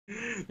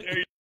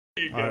There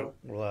you go. All right,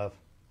 we're live.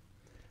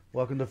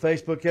 Welcome to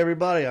Facebook,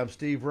 everybody. I'm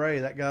Steve Ray.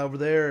 That guy over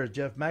there is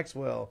Jeff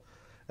Maxwell.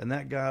 And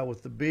that guy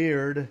with the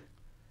beard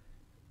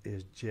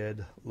is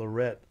Jed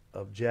Lirette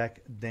of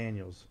Jack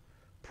Daniels.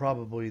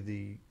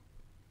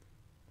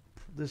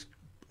 This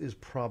is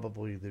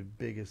probably the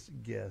biggest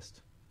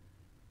guest.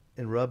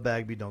 And Rub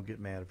Bagby, don't get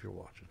mad if you're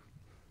watching.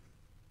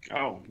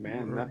 Oh,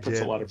 man, that puts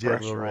a lot of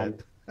pressure on.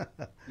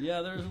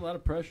 Yeah, there's a lot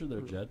of pressure there,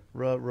 Jed.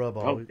 Rub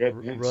always,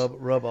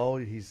 Rub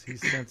always,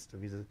 he's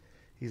sensitive.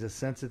 He's a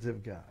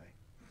sensitive guy.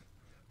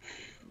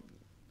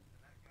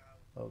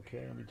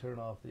 Okay, let me turn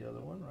off the other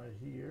one right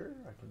here.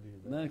 I can do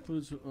that. That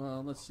includes,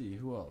 let's see,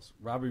 who else?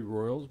 Robbie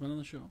Royal's been on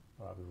the show.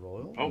 Robbie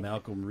Royal. Oh.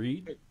 Malcolm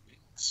Reed.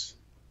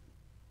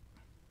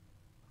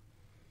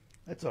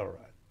 That's all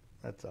right.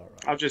 That's all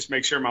right. I'll just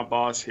make sure my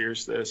boss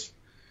hears this.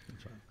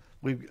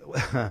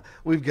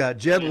 We've got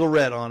Jed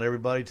Lirette on,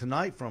 everybody,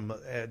 tonight from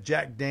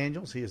Jack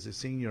Daniels. He is the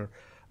senior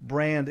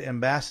brand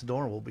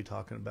ambassador. We'll be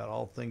talking about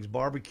all things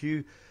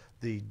barbecue.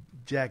 The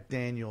Jack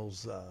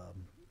Daniels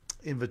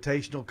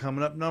Invitational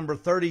coming up, number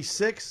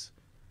 36.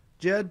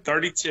 Jed?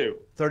 32.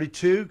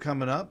 32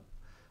 coming up.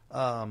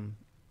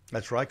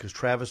 That's right, because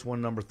Travis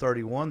won number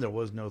 31. There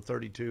was no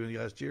 32 in the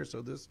last year,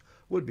 so this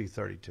would be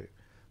 32.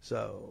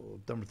 So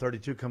number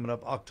 32 coming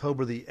up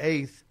October the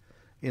 8th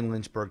in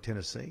Lynchburg,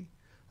 Tennessee.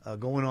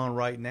 Going on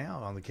right now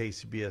on the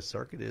KCBS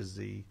circuit is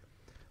the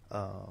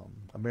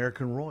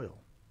American Royal.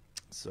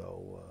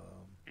 So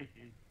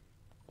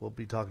we'll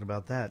be talking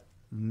about that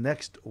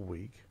next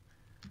week.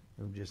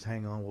 Just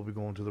hang on. We'll be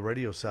going to the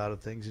radio side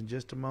of things in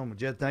just a moment.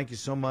 Jed, thank you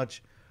so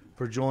much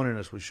for joining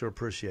us. We sure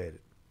appreciate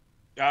it.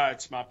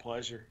 It's my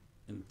pleasure.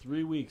 In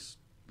 3 weeks,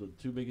 the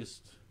two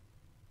biggest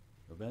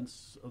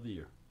events of the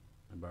year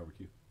in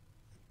barbecue.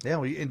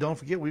 Yeah, and don't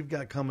forget, we've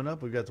got coming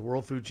up, we've got the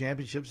World Food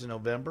Championships in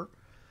November.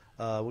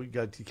 We've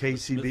got the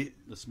KCB.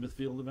 The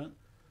Smithfield event?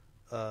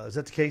 Is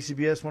that the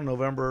KCBS one,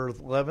 November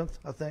 11th,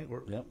 I think?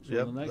 Yep. So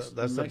in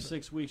the next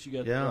 6 weeks,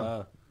 you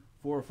got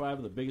 4 or 5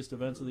 of the biggest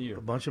events of the year.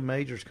 A bunch of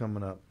majors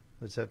coming up.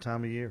 It's that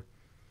time of year.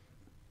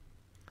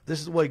 This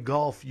is the way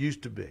golf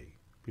used to be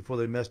before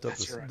they messed up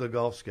the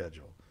golf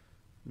schedule.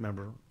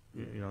 Remember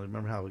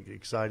how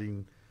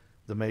exciting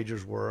the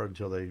majors were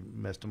until they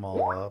messed them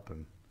all up.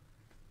 And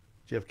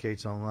Jeff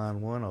Cates on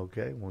line one.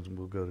 Okay, we'll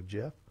go to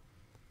Jeff.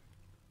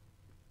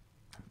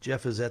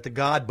 Jeff is at the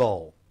God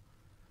Bowl,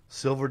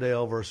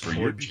 Silverdale versus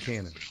Boyd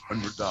Buchanan.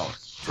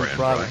 $100. Two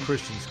private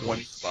Christian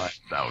schools.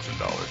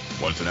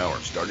 $25,000. Once an hour,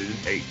 started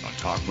at 8 on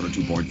Talk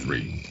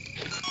 102.3.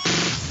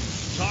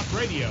 Talk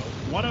Radio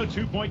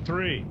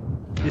 102.3.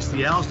 It's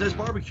the Owl's Nest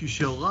Barbecue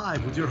Show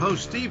live with your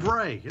host, Steve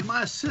Ray, and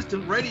my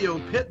assistant radio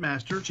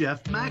pitmaster,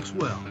 Jeff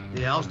Maxwell.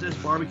 The Owl's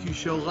Nest Barbecue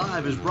Show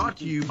live is brought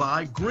to you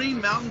by Green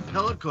Mountain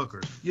Pellet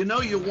Cookers. You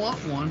know you want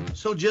one,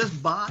 so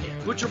just buy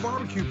it. Butcher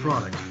Barbecue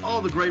Products.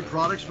 All the great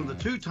products from the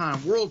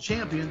two-time world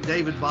champion,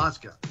 David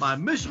Bosca. By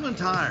Michelin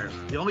Tires.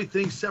 The only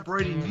thing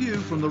separating you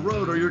from the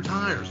road are your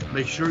tires.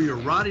 Make sure you're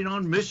riding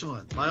on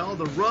Michelin. By all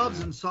the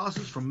rubs and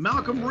sauces from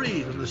Malcolm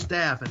Reed and the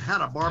staff at How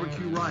to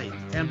Barbecue Right.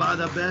 And by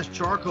the best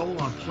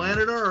charcoal on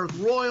planet Earth,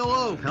 Royal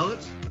Oak.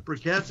 Pellets,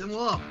 briquettes, and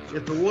lump.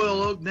 If the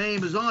Royal Oak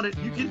name is on it,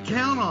 you can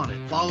count on it.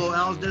 Follow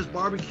Owl's Nest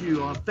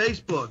Barbecue on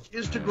Facebook,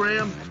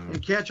 Instagram,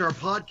 and catch our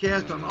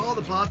podcast on all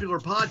the popular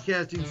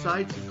podcasting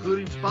sites,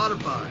 including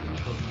Spotify.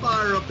 So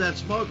fire up that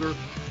smoker.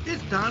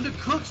 It's time to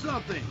cook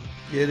something.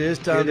 It is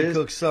time to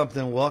cook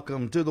something.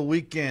 Welcome to the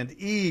weekend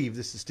eve.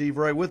 This is Steve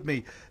Ray with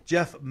me,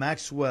 Jeff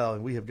Maxwell,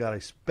 and we have got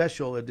a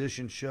special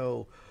edition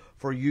show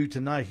for you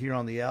tonight here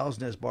on the Owl's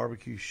Nest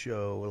Barbecue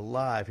Show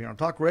live here on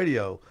Talk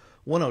Radio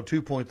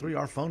 102.3.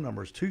 Our phone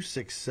number is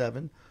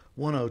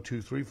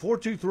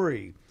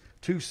 267-1023,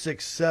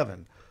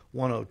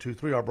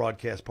 423-267-1023. Our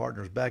broadcast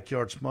partners,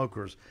 Backyard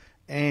Smokers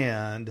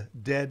and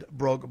Dead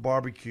Broke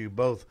Barbecue,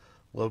 both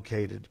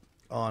located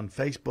on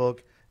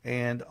Facebook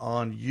and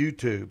on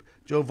YouTube.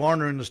 Joe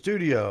Varner in the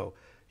studio.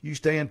 You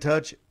stay in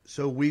touch,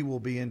 so we will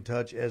be in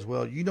touch as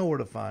well. You know where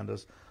to find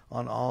us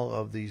on all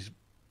of these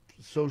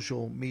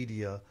social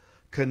media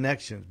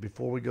connections.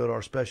 Before we go to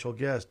our special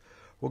guest,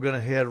 we're going to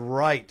head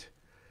right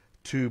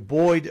to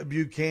Boyd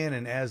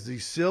Buchanan as the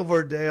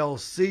Silverdale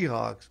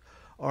Seahawks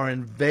are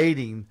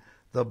invading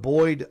the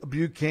Boyd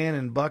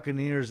Buchanan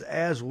Buccaneers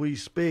as we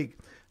speak.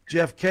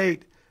 Jeff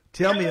Cate,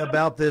 tell me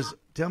about this.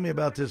 Tell me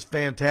about this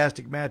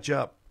fantastic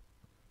matchup.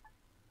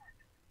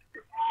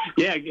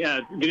 Yeah,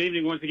 good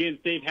evening once again,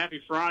 Steve.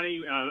 Happy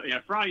Friday.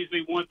 Friday's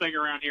been one thing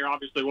around here,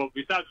 obviously. Well,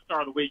 besides the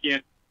start of the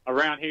weekend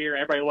around here,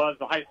 everybody loves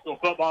the high school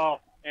football.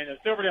 And the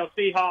Silverdale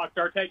Seahawks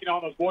are taking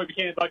on those Boyd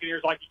Buchanan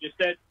Buccaneers, like you just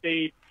said,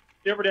 Steve.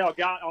 Silverdale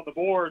got on the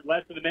board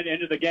less than a minute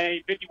into the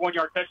game,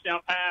 51-yard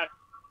touchdown pass,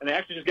 and they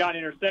actually just got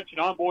an interception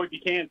on Boyd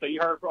Buchanan. So you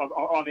heard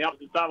on the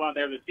opposite sideline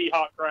there, the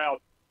Seahawk crowd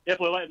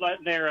definitely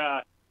letting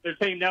their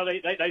team know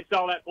they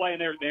saw that play and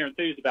they're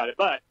enthused about it.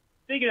 But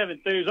speaking of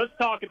enthused, let's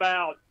talk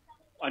about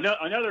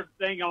another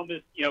thing on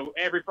this.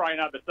 Every Friday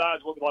night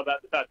besides what we love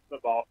about besides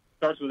football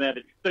starts with that.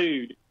 It's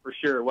food for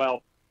sure.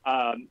 Well,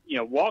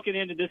 walking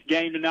into this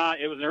game tonight,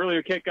 it was an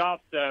earlier kickoff,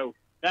 so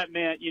that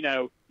meant,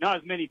 not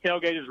as many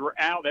tailgaters were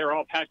out. They were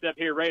all packed up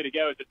here, ready to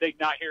go. It's a big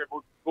night here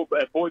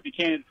at Boyd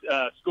Buchanan's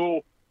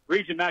school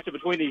region matchup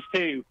between these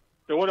two.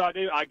 So what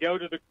do? I go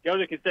to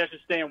the concession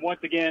stand once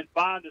again,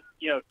 find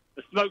the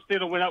smoke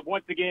signal went up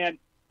once again,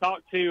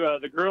 talk to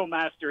the grill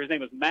master. His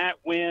name was Matt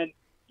Wynn.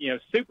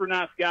 Super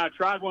nice guy.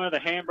 Tried one of the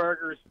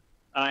hamburgers.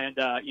 And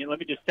let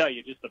me just tell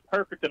you, just the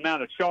perfect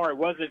amount of char. It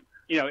wasn't,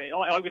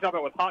 like we talked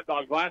about with hot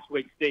dogs last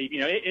week, Steve.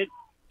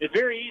 It's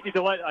very easy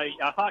to let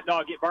a hot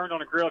dog get burned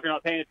on a grill if you're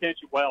not paying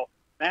attention. Well,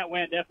 Matt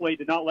Wynn definitely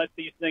did not let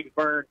these things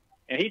burn.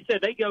 And he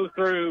said they go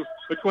through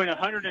between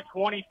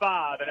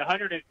 125 and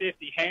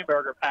 150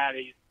 hamburger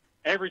patties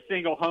every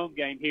single home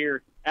game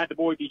here at the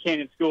Boyd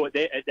Buchanan School at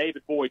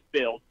David Boyd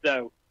Field.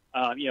 So,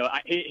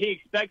 he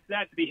expects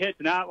that to be hit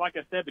tonight, like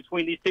I said,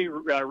 between these two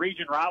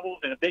region rivals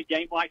in a big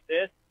game like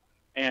this.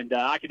 And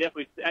I could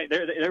definitely say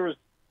there was,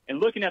 and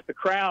looking at the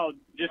crowd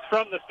just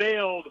from the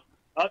field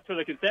up to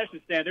the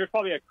concession stand, there's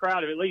probably a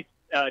crowd of at least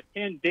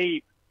 10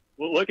 deep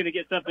looking to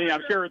get something.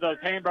 I'm sure those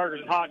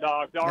hamburgers and hot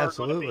dogs are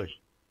absolutely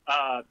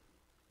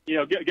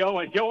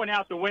going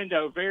out the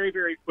window very,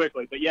 very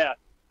quickly. But yeah,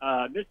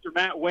 Mr.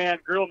 Matt Wynn,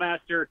 grill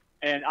master,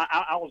 and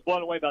I was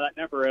blown away by that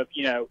number of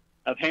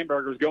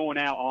hamburgers going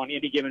out on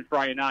any given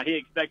Friday night. He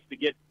expects to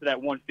get to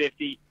that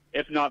 150,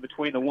 if not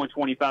between the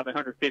 125 and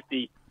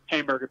 150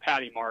 hamburger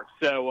patty mark.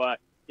 So,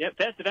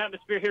 festive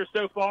atmosphere here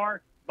so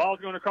far. Ball's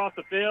going across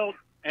the field.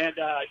 And,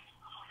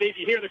 Steve,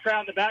 you hear the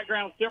crowd in the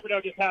background.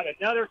 Silverdale just had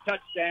another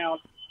touchdown,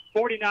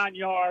 49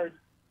 yards.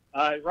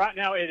 Right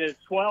now it is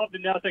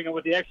 12-0 and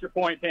with the extra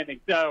point pending.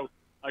 So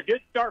a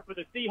good start for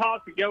the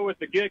Seahawks to go with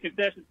the good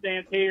concession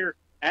stands here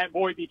at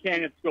Boyd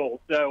Buchanan School.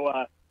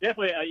 So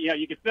definitely,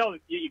 you can smell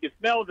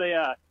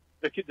the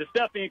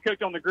stuff being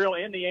cooked on the grill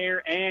in the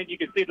air, and you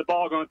can see the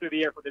ball going through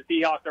the air for the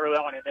Seahawks early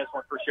on in this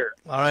one for sure.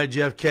 All right,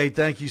 Jeff K.,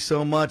 thank you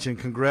so much, and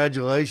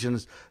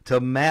congratulations to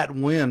Matt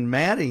Wynn,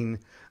 matting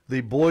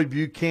the Boyd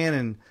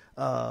Buchanan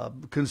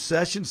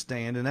concession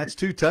stand, and that's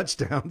 2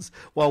 touchdowns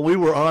while we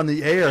were on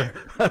the air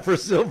for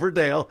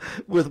Silverdale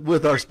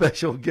with our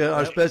special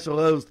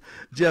host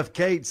Jeff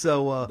Cate.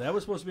 So that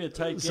was supposed to be a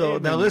tight game. So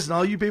now listen,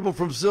 all you people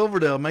from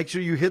Silverdale, make sure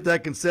you hit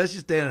that concession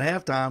stand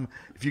at halftime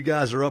if you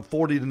guys are up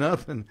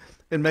 40-0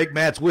 and make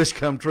Matt's wish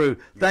come true.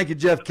 Thank you,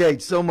 Jeff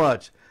Cate, so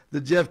much. The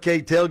Jeff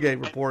Cate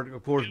Tailgate Report,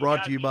 of course,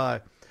 brought to you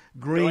by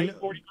Green. 8:40 to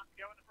go in the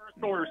first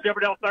quarter.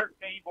 Silverdale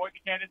 13, Boyd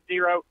Buchanan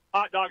 0.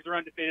 Hot dogs are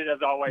undefeated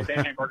as always.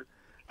 And hamburgers.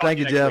 Thank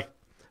you, Jeff.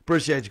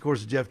 Appreciate you. Of course,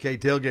 the Jeff K.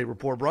 Tailgate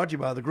Report brought to you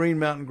by the Green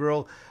Mountain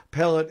Grill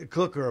Pellet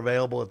Cooker,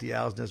 available at the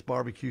Owl's Nest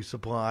Barbecue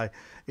Supply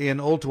in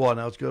Ottawa.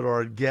 Now let's go to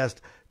our guest,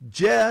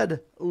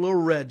 Jed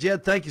Lirette.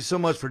 Jed, thank you so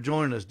much for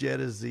joining us.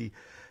 Jed is the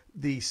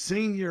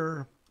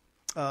senior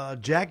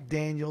Jack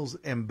Daniels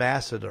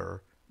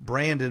ambassador,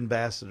 brand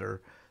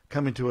ambassador,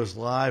 coming to us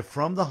live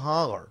from the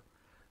Holler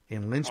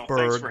in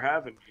Lynchburg. Thanks for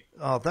having me.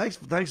 Oh, thanks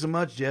so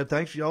much, Jed.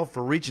 Thanks, y'all,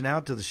 for reaching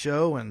out to the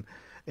show and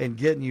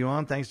getting you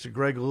on. Thanks to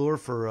Greg Lure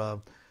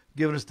for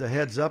giving us the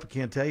heads up. I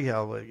can't tell you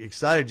how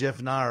excited Jeff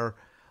and I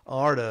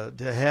are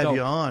to have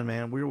you on,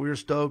 man. We're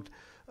stoked.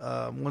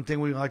 One thing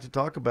we like to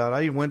talk about,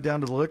 I even went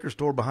down to the liquor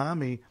store behind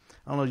me.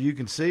 I don't know if you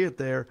can see it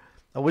there.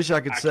 I wish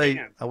I could say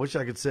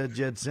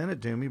Jed sent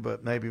it to me,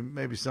 but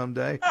maybe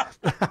someday.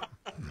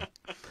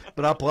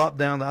 But I plopped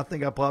down the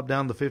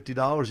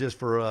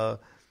 $50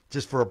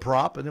 just for a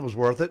prop, and it was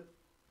worth it.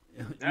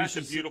 That's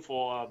a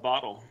beautiful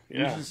bottle.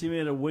 Yeah. You should see me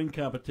at a wing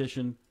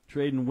competition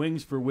trading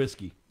wings for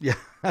whiskey. Yeah,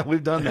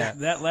 we've done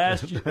that. That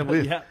last year,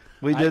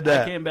 we did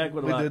that. I came back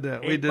with about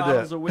 8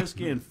 bottles of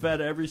whiskey and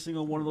fed every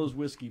single one of those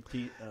whiskey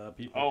people.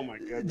 Oh my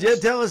goodness!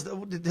 Jed, tell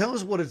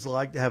us what it's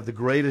like to have the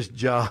greatest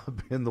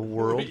job in the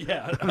world.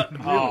 Yeah,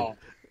 really.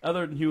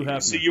 Other than Hugh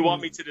Hefner. So you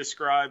want me to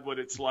describe what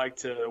it's like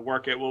to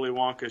work at Willy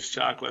Wonka's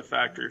chocolate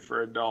factory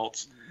for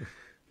adults?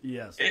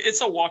 Yes.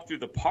 It's a walk through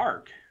the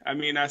park. I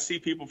mean, I see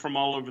people from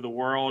all over the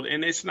world,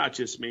 and it's not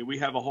just me. We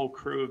have a whole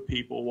crew of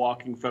people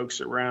walking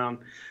folks around.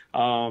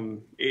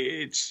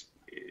 It's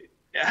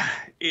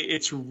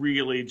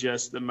really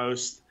just the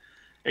most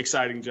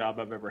exciting job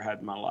I've ever had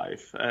in my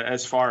life.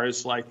 As far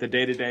as like the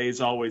day-to-day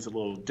is always a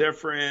little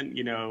different,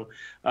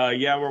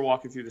 we're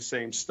walking through the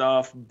same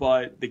stuff,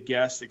 but the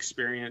guest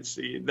experience,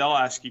 they'll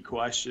ask you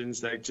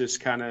questions that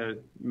just kind of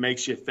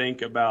makes you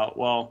think about,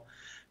 well,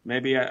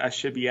 maybe I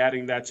should be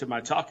adding that to my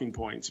talking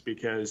points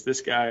because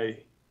this guy,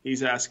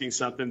 he's asking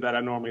something that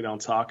I normally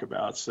don't talk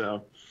about.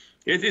 So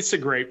it's a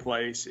great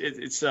place.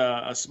 It's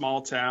a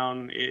small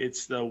town.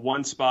 It's the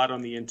one spot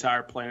on the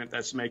entire planet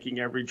that's making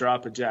every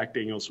drop of Jack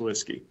Daniel's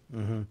whiskey.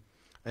 Mm-hmm.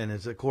 And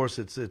it's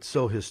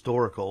so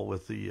historical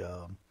with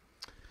the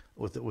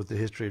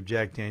history of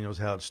Jack Daniel's,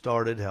 how it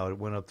started, how it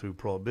went up through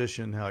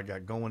Prohibition, how it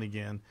got going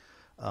again.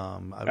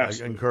 I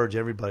encourage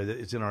everybody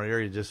that it's in our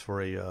area just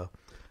for a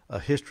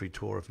history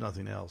tour, if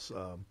nothing else.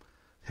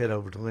 Head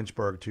over to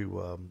Lynchburg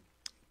to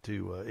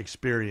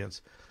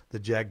experience the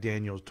Jack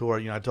Daniel's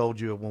tour. I told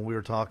you when we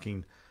were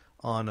talking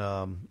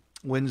on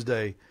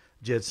Wednesday,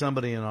 Jed,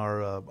 somebody in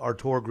our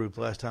tour group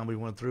last time we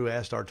went through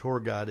asked our tour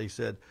guide, he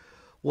said,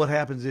 what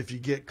happens if you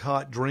get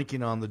caught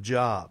drinking on the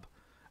job?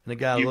 And the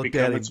guy You looked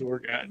at become a him. tour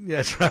guide. Yeah,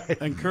 that's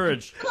right.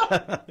 Encouraged.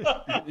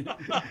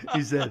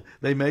 He said,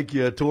 they make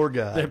you a tour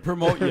guide. They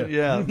promote you.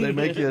 Yeah, they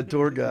make you a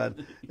tour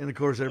guide. And, of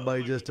course,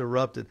 everybody just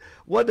erupted.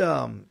 We're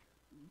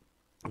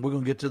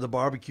going to get to the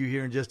barbecue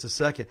here in just a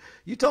second.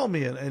 You told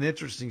me an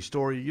interesting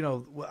story. You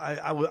know,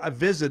 I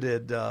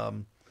visited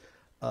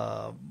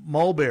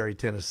Mulberry,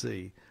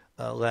 Tennessee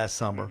last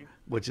summer,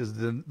 which is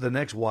the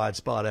next wide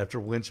spot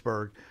after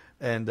Lynchburg,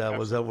 and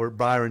was over at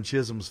Byron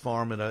Chisholm's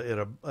farm at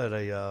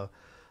a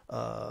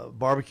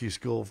barbecue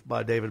school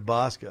by David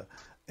Bosca.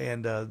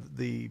 And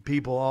the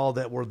people all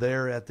that were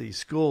there at the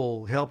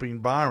school helping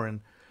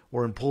Byron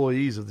were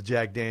employees of the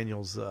Jack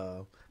Daniels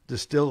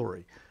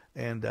distillery.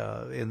 And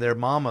their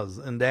mamas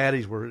and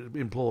daddies were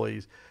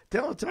employees.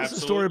 Tell us a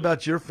story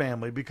about your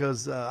family,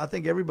 because I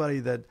think everybody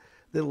that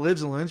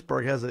lives in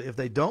Lynchburg if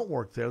they don't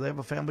work there, they have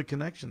a family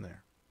connection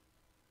there.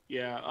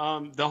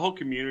 Yeah, the whole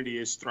community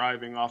is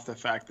thriving off the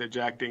fact that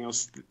Jack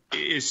Daniels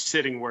is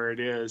sitting where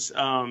it is.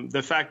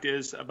 The fact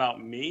is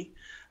about me,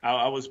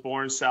 I was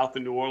born south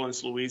of New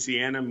Orleans,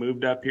 Louisiana,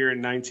 moved up here in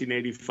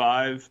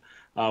 1985.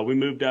 We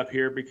moved up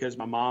here because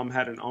my mom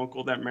had an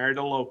uncle that married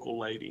a local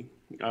lady.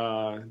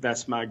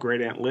 That's my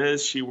great aunt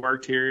Liz. She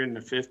worked here in the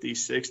 50s,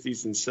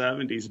 60s, and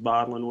 70s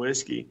bottling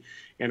whiskey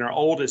in our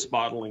oldest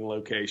bottling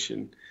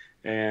location.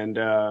 And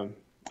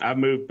I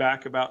moved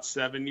back about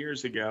 7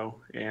 years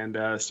ago and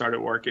started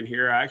working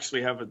here. I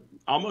actually have an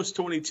almost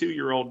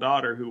 22-year-old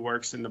daughter who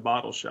works in the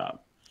bottle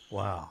shop.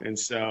 Wow. And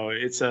so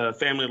it's a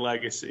family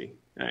legacy.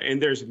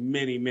 And there's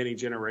many, many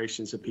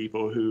generations of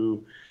people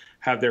who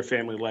have their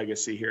family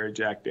legacy here at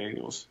Jack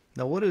Daniels.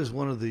 Now, what is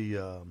one of the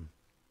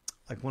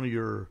one of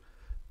your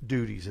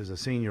duties as a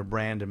senior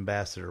brand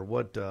ambassador?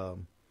 What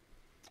do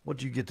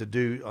you get to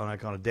do on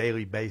a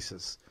daily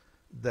basis?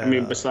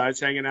 That, besides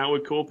hanging out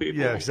with cool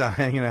people. Yeah,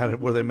 exactly. Hanging out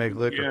where they make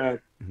liquor. Yeah,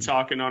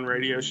 talking on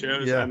radio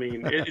shows. Yeah.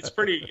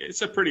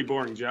 It's a pretty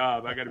boring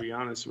job. I got to be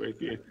honest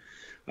with you.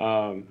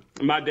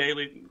 My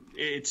daily,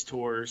 it's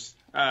tours.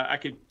 I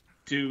could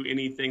do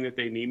anything that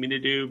they need me to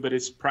do, but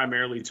it's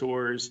primarily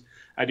tours.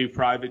 I do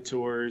private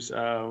tours.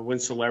 When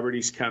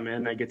celebrities come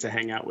in, I get to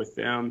hang out with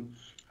them.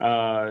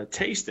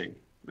 Tasting.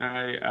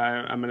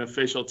 I'm an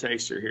official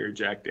taster here at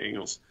Jack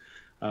Daniels.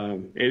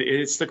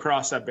 It's the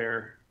cross I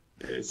bear.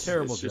 It's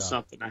just job.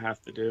 something I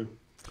have to do.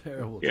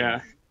 Terrible.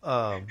 Yeah.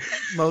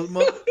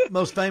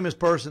 Most famous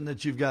person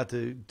that you've got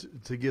to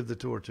give the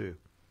tour to?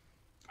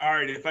 All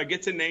right. If I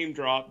get to name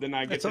drop, then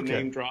I get to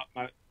name drop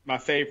my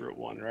favorite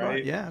one,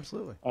 right? Yeah,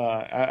 absolutely.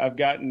 I've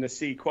gotten to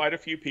see quite a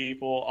few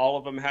people. All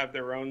of them have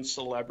their own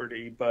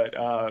celebrity, but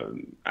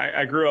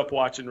I grew up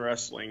watching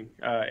wrestling,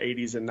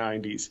 80s and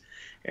 90s,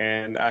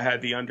 and I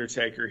had The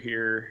Undertaker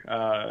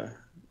here.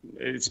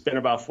 It's been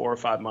about 4 or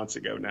 5 months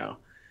ago now.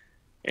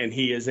 And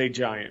he is a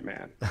giant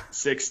man,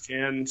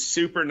 6'10",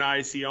 super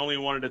nice. He only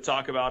wanted to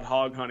talk about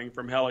hog hunting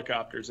from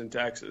helicopters in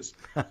Texas.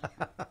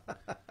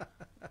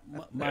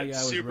 My guy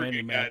was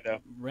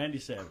Randy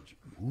Savage.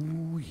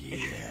 Ooh,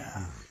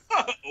 yeah.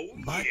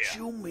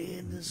 Macho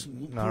man.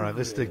 All right,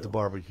 let's stick to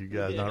barbecue,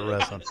 guys, not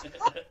wrestling.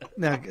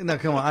 Now,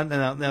 come on.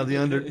 Now,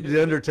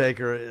 the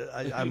Undertaker,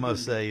 I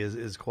must say,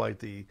 is quite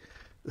the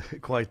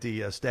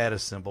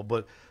status symbol.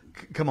 But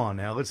come on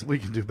now, we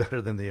can do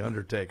better than the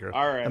Undertaker.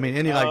 All right. I mean,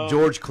 any like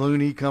George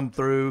Clooney come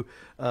through?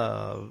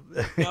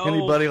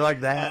 Anybody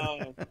like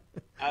that?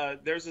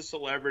 There's a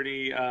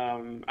celebrity.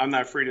 I'm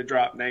not free to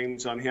drop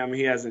names on him.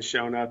 He hasn't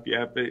shown up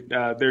yet,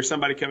 but there's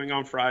somebody coming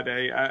on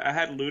Friday. I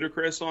had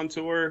Ludacris on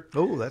tour.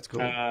 Oh, that's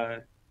cool.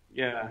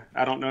 Yeah,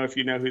 I don't know if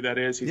you know who that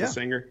is. He's a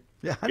singer.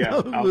 Yeah, I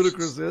know who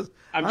Ludacris is.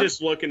 I'm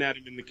just looking at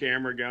him in the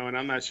camera going,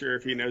 I'm not sure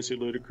if he knows who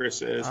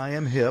Ludacris is. I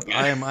am hip.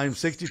 I'm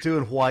 62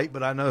 and white,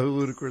 but I know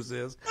who Ludacris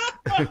is.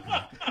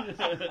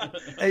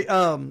 Hey,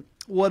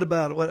 what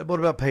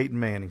about Peyton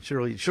Manning?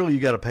 Surely you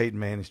got a Peyton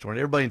Manning story.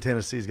 Everybody in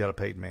Tennessee's got a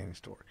Peyton Manning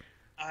story.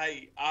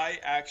 I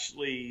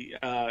actually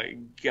I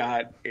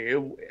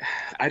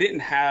didn't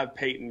have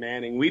Peyton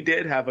Manning. We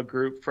did have a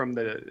group from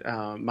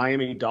the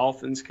Miami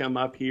Dolphins come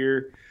up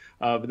here,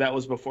 but that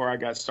was before I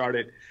got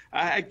started.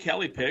 I had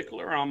Kelly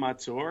Pickler on my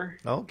tour.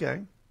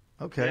 Okay.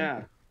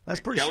 Yeah. That's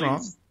pretty Kelly's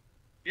strong.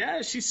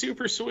 Yeah, she's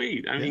super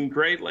sweet. I mean,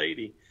 great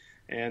lady.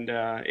 And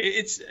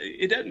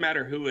it doesn't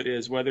matter who it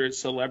is, whether it's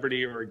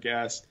celebrity or a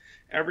guest.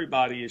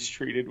 Everybody is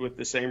treated with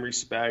the same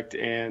respect,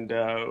 and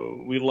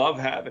we love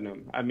having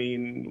them. I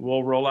mean,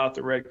 we'll roll out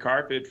the red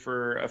carpet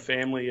for a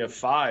family of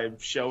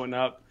 5 showing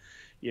up.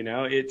 You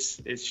know, it's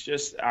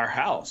just our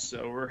house,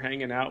 so we're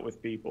hanging out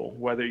with people,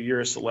 whether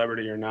you're a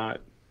celebrity or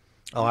not.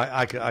 Oh,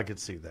 I could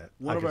see that.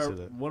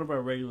 One of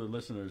our regular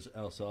listeners,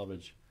 Al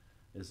Salvage,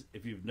 is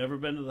if you've never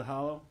been to the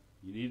Hollow,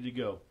 you need to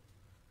go.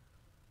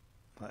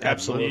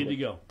 Absolutely. You need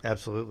to go.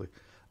 Absolutely.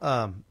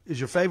 Is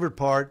your favorite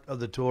part of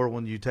the tour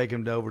when you take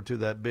him over to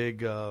that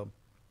big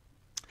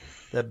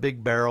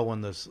barrel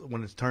when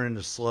it's turned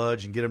into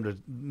sludge and get him to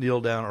kneel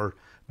down or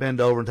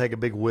bend over and take a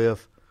big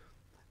whiff?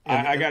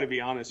 I got to be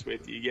honest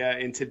with you. Yeah,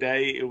 and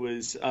today it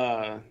was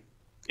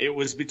It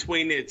was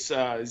between its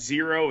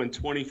 0 and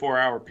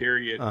 24-hour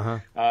period.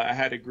 I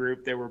had a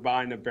group, they were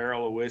buying a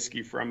barrel of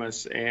whiskey from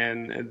us,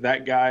 and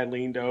that guy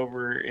leaned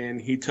over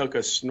and he took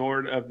a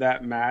snort of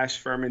that mash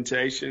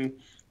fermentation,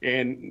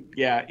 and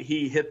yeah,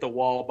 he hit the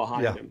wall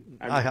behind him.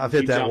 I've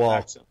hit that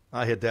wall.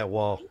 I hit that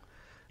wall.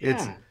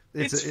 Yeah,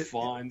 it's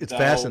fun. It's though.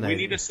 fascinating.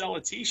 We need to sell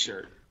a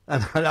T-shirt.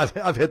 And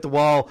I've hit the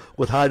wall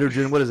with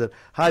hydrogen. What is it?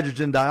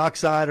 Hydrogen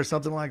dioxide or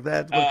something like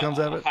that? What comes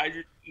out of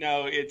it?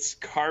 No, it's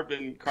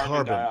carbon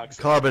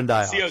dioxide. Carbon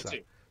dioxide.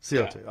 CO2.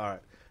 CO2. Yeah. All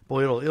right.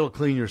 Boy, it'll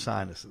clean your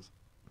sinuses.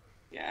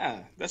 Yeah,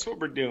 that's what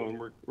we're doing.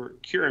 We're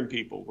curing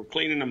people. We're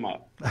cleaning them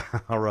up.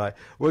 All right.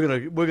 We're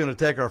gonna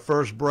take our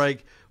first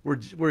break.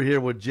 We're here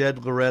with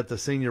Jed Lirette, the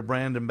senior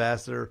brand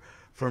ambassador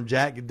from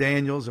Jack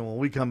Daniels, and when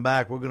we come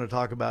back, we're going to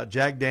talk about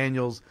Jack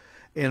Daniels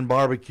and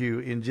barbecue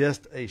in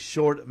just a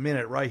short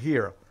minute right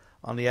here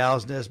on the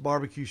Owl's Nest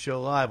Barbecue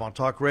Show live on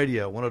Talk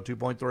Radio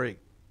 102.3.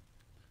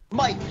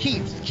 Mike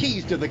Keith's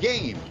Keys to the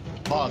Game.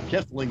 Bob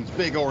Kessling's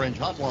Big Orange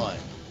Hotline.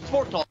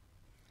 Sport Talk.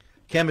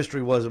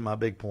 Chemistry wasn't my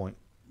big point.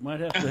 Might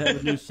have to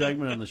have a new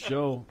segment on the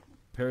show.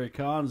 Perry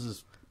Collins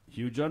is a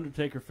huge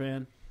Undertaker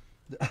fan.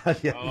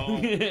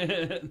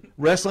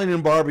 Wrestling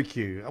and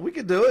barbecue. We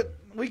could do it.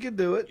 We could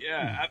do it.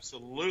 Yeah,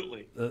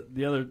 absolutely.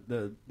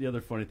 The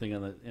other funny thing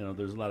on the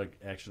there's a lot of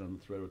action on the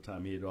thread with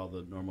Tom. He had all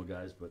the normal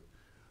guys, but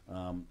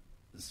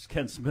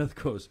Ken Smith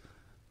goes,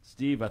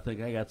 Steve, I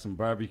think I got some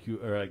barbecue,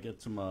 or I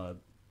get some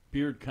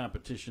beard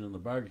competition in the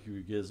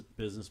barbecue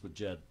business with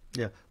Jed.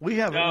 Yeah, we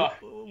have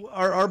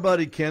our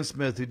buddy Ken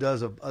Smith, who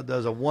does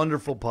a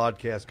wonderful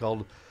podcast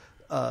called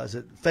is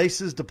it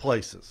Faces to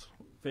Places?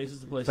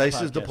 Faces to Places.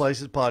 Faces podcast. to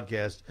Places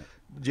podcast.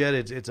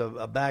 Jed, it's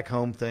a back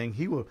home thing.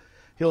 He'll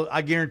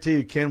I guarantee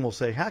you, Ken will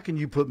say, "How can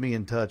you put me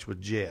in touch with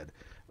Jed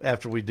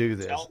after we do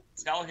this?"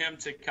 Tell him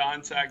to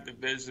contact the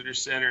visitor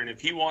center, and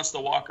if he wants to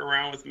walk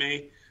around with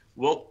me,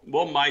 we'll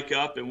mic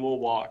up and we'll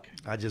walk.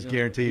 I just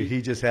guarantee you,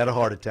 he just had a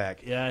heart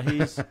attack. Yeah,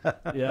 he's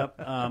yep.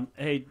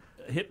 Hey,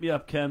 hit me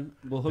up, Ken.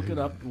 We'll hook it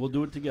up. We'll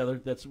do it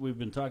together. We've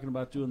been talking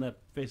about doing that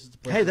Faces to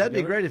Places. Hey, that'd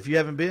together. be great if you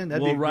haven't been.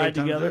 We'll ride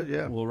together.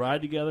 Yeah, we'll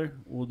ride together.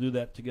 We'll do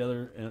that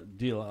together.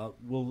 Deal.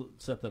 We'll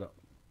set that up.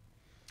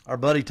 Our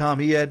buddy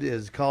Tom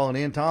is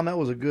calling in. Tom, that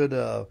was a good.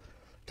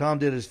 Tom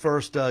did his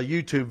first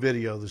YouTube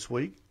video this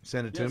week.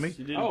 Sent it to me.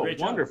 He did a great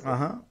wonderful.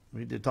 job.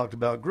 We talked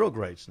about grill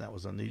grates, and that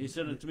was a neat. He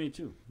sent it to me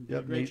too.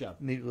 Great job.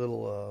 Neat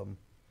little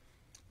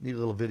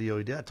video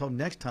he did. I told him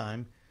next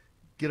time,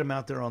 get him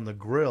out there on the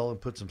grill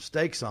and put some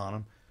steaks on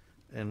them,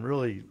 and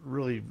really,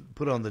 really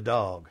put on the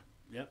dog.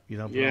 Yep. Put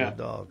on the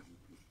dog.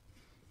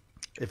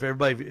 If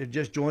everybody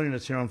just joining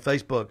us here on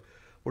Facebook,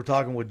 we're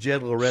talking with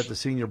Jed Lirette, the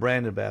senior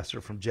brand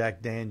ambassador from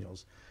Jack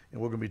Daniels, and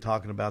we're going to be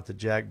talking about the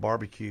Jack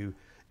Barbecue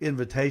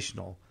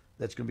Invitational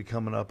that's going to be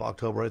coming up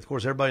October 8th. Of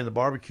course, everybody in the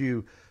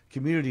barbecue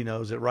community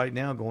knows that right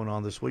now going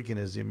on this weekend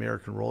is the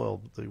American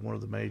Royal, one of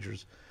the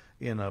majors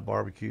in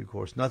barbecue. Of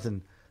course,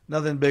 nothing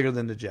bigger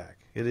than the Jack.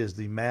 It is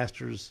the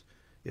Masters.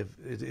 If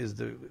it is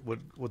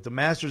what the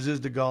Masters is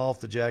to golf,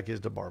 the Jack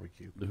is to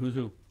barbecue. The who's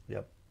who.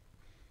 Yep.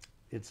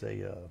 It's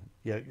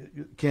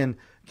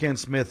Ken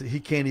Smith. He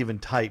can't even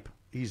type.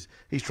 He's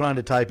trying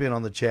to type in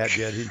on the chat,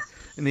 Jed. You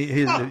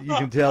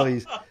can tell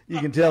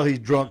he's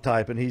drunk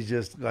typing. He's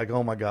just like,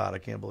 oh my God, I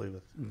can't believe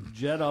it.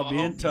 Jed, I'll be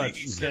in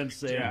touch. Ken's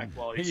saying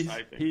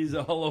he's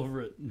all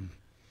over it.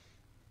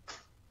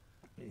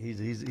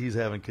 He's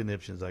having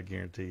conniptions. I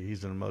guarantee you.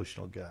 He's an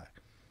emotional guy.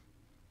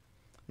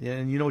 Yeah,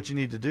 and you know what you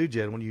need to do,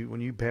 Jed? When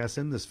you pass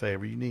in this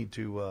favor, you need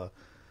to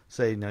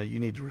say, no, you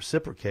need to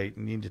reciprocate,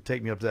 and you need to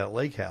take me up to that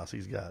lake house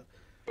he's got.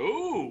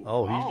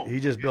 Ooh. He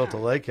just built a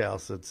lake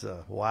house that's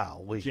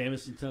wow.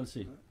 Jamestown,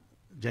 Tennessee.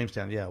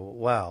 Jamestown, yeah.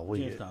 Wow.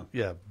 Jamestown.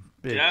 Yeah.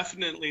 Big.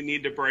 Definitely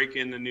need to break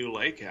in the new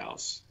lake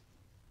house.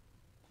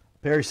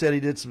 Perry said he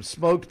did some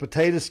smoked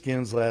potato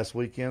skins last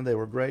weekend. They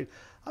were great.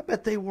 I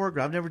bet they were.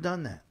 I've never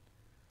done that.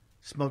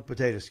 Smoked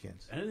potato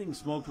skins. Anything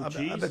smoked with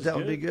cheese. I bet that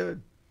would be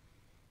good.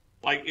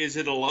 Like, is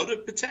it a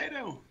loaded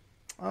potato?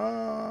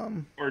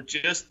 Or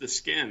just the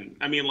skin?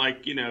 I mean,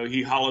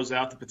 he hollows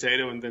out the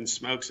potato and then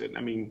smokes it.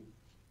 I mean,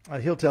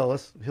 he'll tell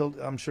us.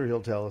 I'm sure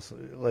he'll tell us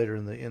later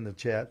in the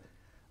chat.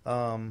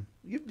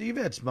 You've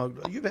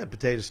had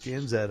potato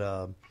skins at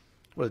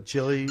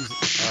Chili's.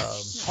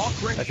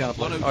 Talk Radio. That kind of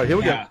place. All right, here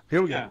we go.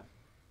 Here we go.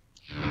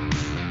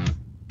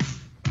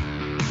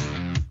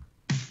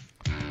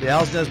 The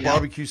Owl's Nest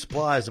Barbecue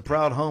Supply is the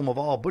proud home of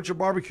all butcher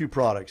barbecue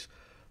products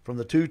from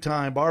the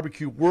two-time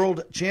barbecue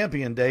world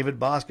champion David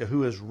Bosca,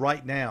 who is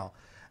right now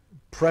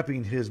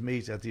prepping his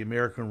meats at the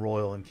American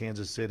Royal in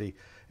Kansas City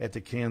at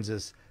the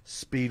Kansas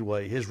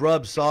Speedway. His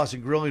rub, sauce,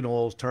 and grilling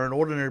oils turn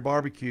ordinary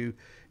barbecue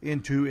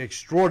into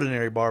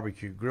extraordinary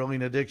barbecue.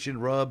 Grilling addiction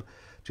rub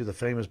to the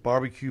famous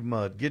barbecue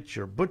mud. Get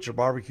your butcher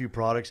barbecue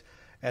products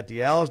at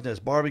the Owl's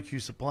Nest Barbecue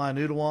Supply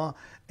in Ottawa.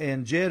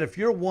 And Jed, if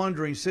you're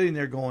wondering, sitting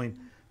there going,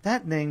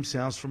 that name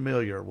sounds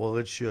familiar. Well,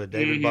 it should.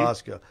 David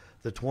Bosca,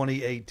 the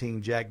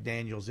 2018 Jack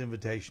Daniels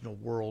Invitational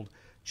World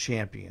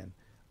Champion,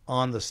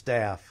 on the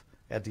staff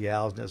at the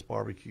Owl's Nest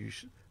Barbecue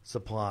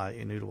Supply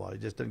in Ottawa. It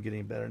just doesn't get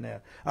any better than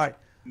that. All right,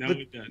 No,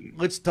 it doesn't.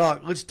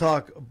 Let's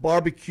talk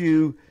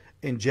barbecue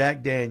and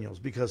Jack Daniels,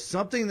 because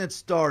something that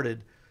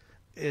started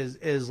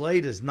as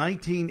late as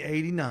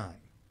 1989.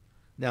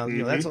 Now,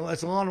 you know,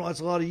 that's a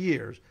lot of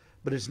years,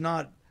 but it's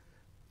not.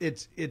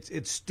 It's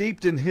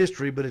steeped in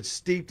history, but it's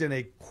steeped in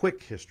a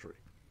quick history.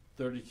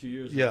 32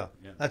 years. Yeah,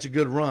 that's a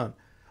good run.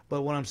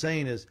 But what I'm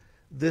saying is,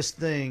 this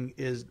thing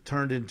is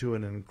turned into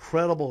an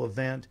incredible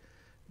event.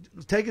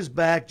 Take us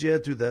back,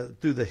 Jed, through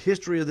the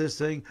history of this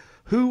thing.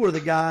 Who were the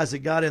guys that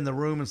got in the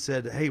room and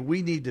said, "Hey,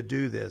 we need to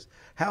do this"?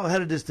 How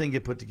did this thing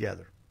get put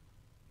together?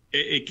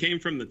 It came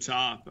from the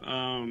top.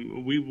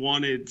 We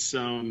wanted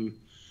some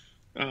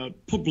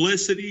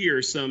publicity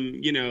or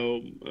some,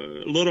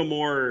 a little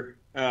more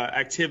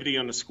activity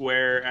on the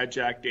square at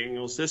Jack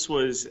Daniels. This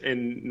was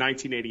in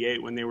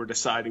 1988 when they were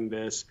deciding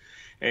this.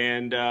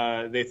 And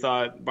they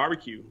thought,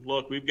 barbecue,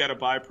 look, we've got a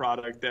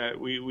byproduct that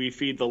we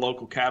feed the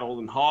local cattle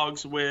and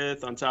hogs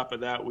with. On top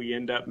of that, we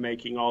end up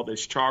making all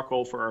this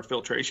charcoal for our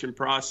filtration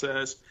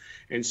process.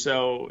 And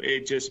so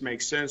it just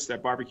makes sense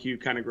that barbecue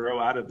kind of grow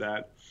out of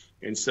that.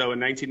 And so in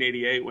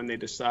 1988, when they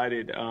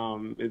decided,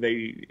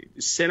 they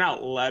sent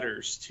out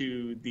letters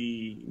to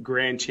the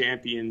grand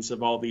champions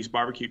of all these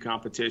barbecue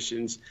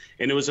competitions,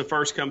 and it was a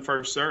first come,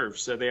 first serve.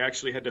 So they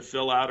actually had to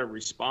fill out a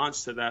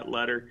response to that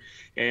letter.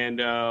 And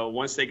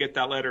once they get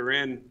that letter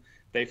in,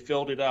 they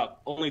filled it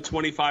up. Only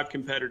 25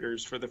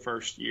 competitors for the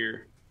first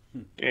year.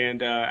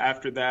 And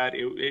after that,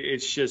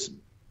 it's just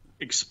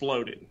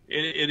exploded.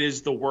 It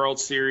is the World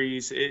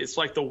Series. It's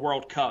like the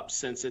World Cup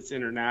since it's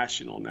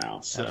international now.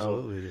 So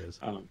absolutely it is.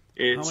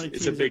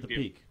 It's a big deal.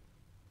 Peak?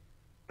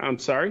 I'm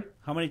sorry?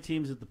 How many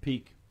teams at the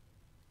peak?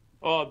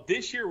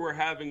 This year we're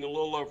having a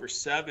little over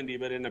 70,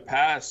 but in the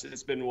past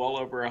it's been well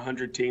over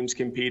 100 teams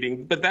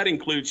competing. But that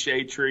includes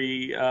Shade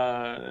Tree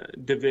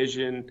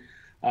division,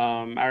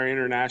 our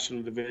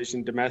international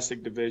division,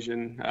 domestic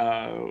division.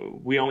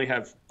 We only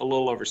have a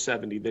little over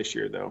 70 this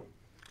year, though.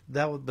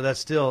 But that's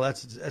still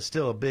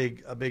a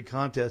big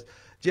contest.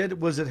 Jed,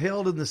 was it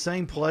held in the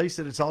same place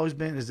that it's always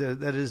been?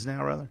 That it is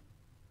now, rather?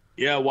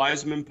 Yeah,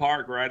 Wiseman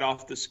Park, right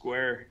off the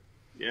square.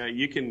 Yeah,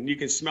 you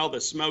can smell the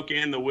smoke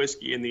and the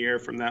whiskey in the air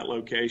from that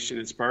location.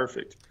 It's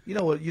perfect. You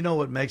know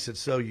what makes it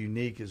so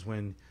unique is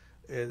when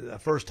a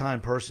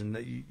first-time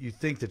person, you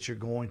think that you're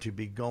going to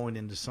be going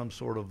into some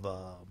sort of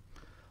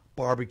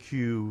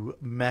barbecue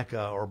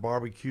mecca or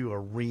barbecue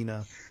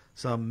arena,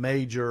 some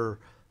major,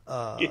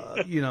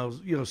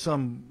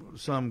 some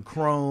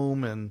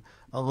chrome and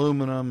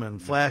aluminum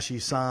and flashy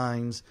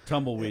signs,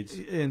 tumbleweeds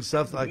and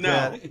stuff like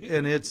that,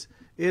 and it's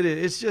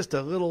just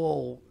a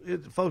little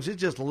folks.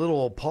 It's just a little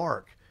old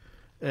park,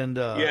 and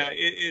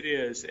it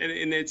is,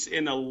 and it's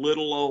in a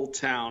little old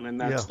town, and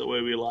that's the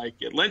way we like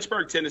it.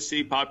 Lynchburg,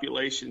 Tennessee,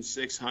 population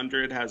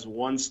 600, has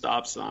one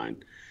stop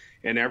sign,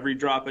 and every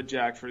drop of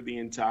Jack for the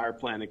entire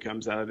planet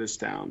comes out of this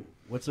town.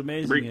 What's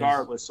amazing,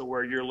 regardless of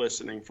where you're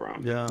listening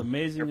from, what's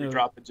amazing every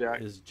drop of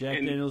Jack is Jack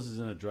Daniels is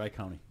in a dry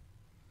county.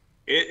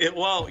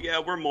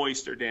 We're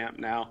moist or damp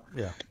now.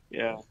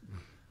 Yeah.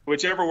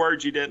 Whichever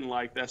word you didn't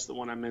like, that's the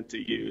one I meant to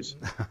use.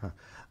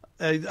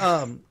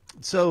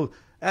 So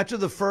after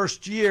the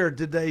first year,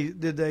 did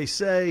they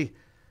say,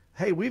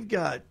 "Hey, we've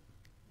got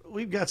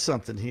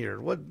something here"?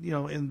 What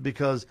and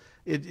because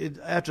it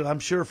after, I'm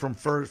sure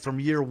from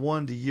year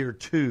 1 to year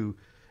 2,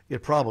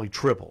 it probably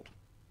tripled.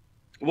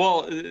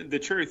 Well, the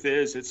truth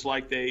is, it's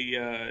like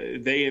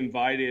they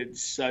invited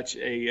such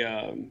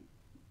a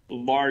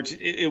large.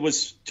 It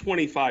was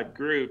 25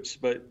 groups,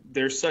 but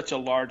there's such a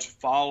large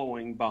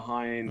following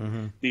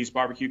behind these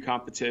barbecue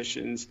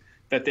competitions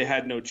that they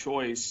had no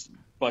choice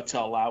but to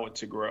allow it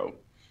to grow.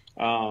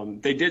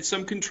 They did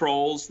some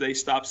controls. They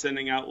stopped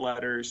sending out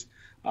letters.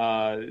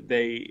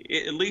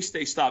 At least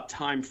they stopped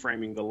time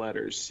framing the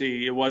letters.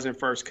 See, it wasn't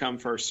first come,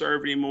 first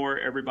serve anymore.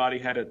 Everybody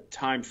had a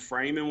time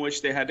frame in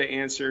which they had to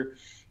answer,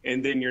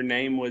 and then your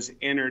name was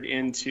entered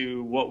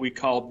into what we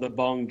called the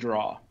bung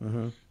draw.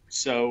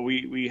 So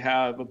we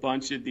have a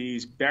bunch of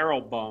these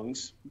barrel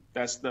bungs.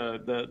 That's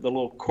the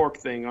little cork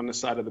thing on the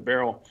side of the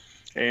barrel.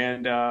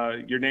 And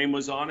your name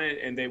was on it,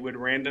 and they would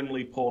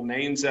randomly pull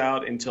names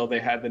out until they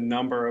had the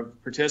number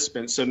of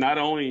participants. So not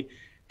only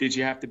did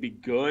you have to be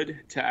good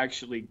to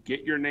actually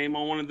get your name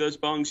on one of those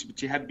bungs,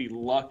 but you had to be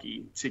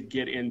lucky to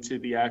get into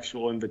the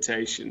actual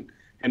invitation.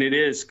 And it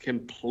is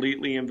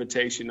completely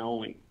invitation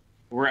only.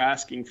 We're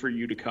asking for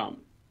you to come.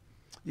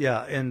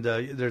 Yeah, and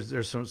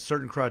there's some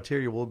certain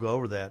criteria. We'll go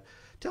over that.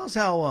 Tell us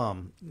how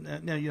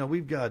now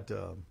we've got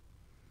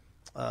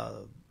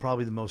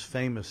probably the most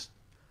famous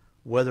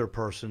weather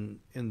person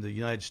in the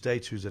United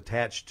States who's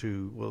attached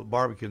to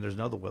barbecue, and there's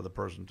another weather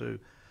person too.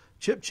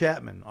 Chip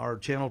Chapman, our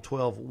Channel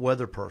 12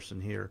 weather person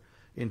here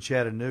in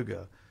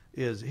Chattanooga,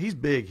 he's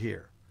big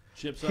here.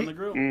 Chip's on the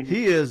grill.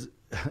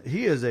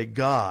 He is a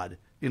god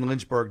in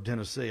Lynchburg,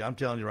 Tennessee. I'm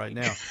telling you right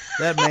now,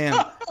 that man,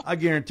 I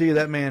guarantee you,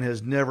 that man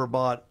has never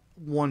bought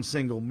one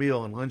single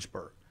meal in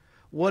Lynchburg.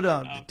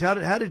 How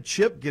did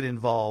Chip get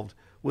involved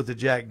with the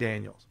Jack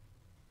Daniels?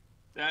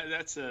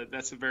 That's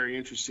a very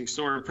interesting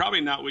story.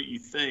 Probably not what you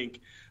think.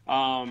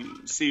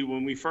 See,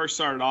 when we first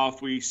started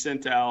off, we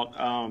sent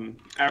out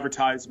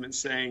advertisements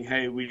saying,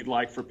 "Hey, we'd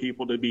like for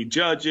people to be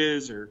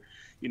judges or,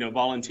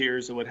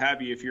 volunteers or what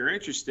have you. If you're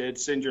interested,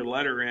 send your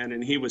letter in."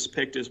 And he was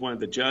picked as one of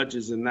the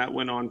judges, and that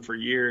went on for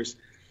years.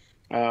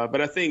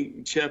 But I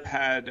think Chip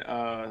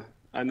had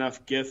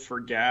enough gift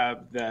for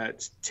gab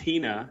that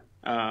Tina,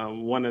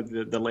 one of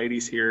the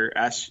ladies here,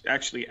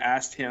 actually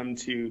asked him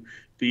to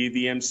be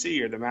the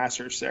MC or the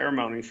master of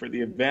ceremony for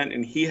the event,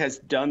 and he has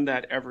done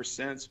that ever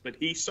since. But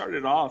he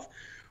started off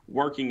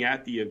working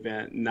at the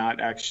event, not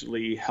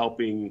actually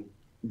helping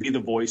be the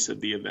voice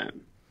of the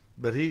event.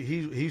 But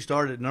he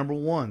started at number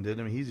one,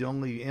 didn't he? He's the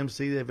only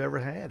MC they've ever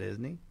had,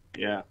 isn't he?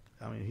 Yeah.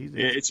 I mean,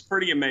 it's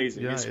pretty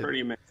amazing. Yeah, it's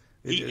pretty amazing.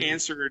 He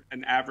answered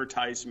an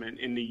advertisement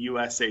in the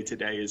USA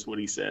Today, is what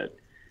he said.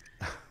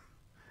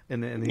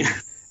 and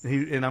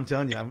I'm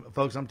telling you,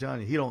 folks,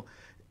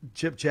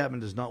 Chip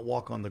Chapman does not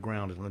walk on the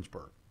ground in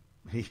Lynchburg.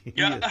 He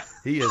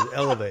is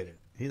elevated.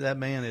 That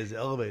man is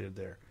elevated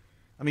there.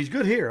 I mean, he's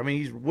good here. I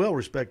mean, he's well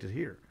respected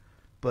here,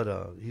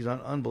 but he's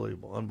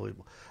unbelievable.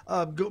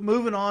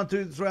 Moving on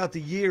throughout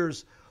the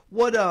years,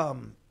 what are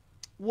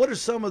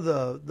some of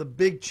the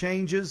big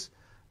changes?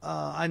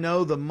 I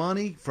know the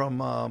money from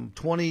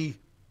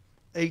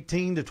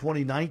 2018 to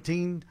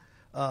 2019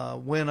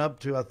 went up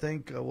to, I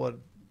think,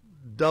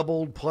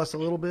 doubled plus a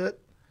little bit.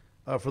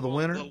 For the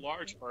winner? The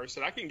large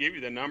person. I can give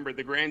you the number.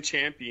 The grand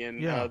champion,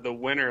 the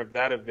winner of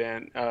that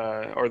event,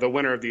 or the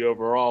winner of the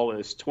overall,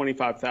 is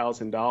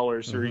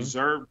 $25,000. The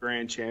reserve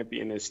grand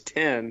champion is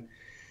 $10,000.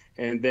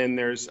 And then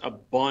there's a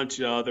bunch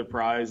of other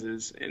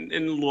prizes.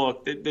 And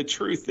look, the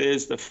truth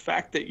is, the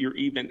fact that you're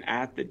even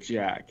at the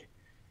Jack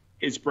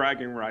is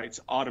bragging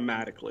rights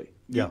automatically.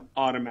 Yeah. You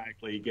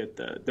automatically get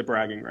the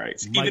bragging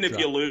rights. Even if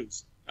you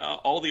lose.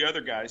 All the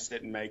other guys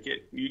didn't make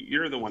it.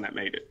 You're the one that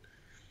made it.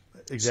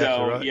 Exactly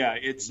so, right. yeah,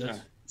 it's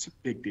a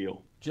big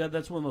deal. Jed,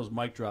 that's one of those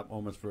mic drop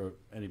moments for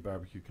any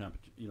barbecue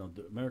competition.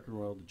 The American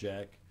Royal, the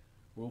Jack,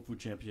 World Food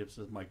Championships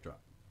is mic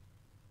drop.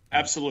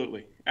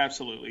 Absolutely.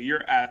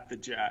 You're at the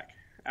Jack.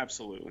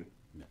 Absolutely.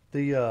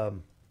 The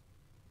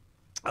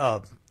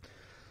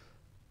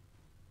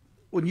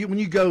when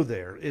you go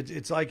there,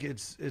 it's like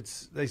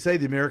they say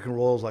the American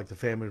Royal is like the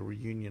family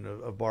reunion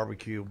of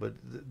barbecue, but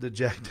the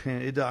Jack,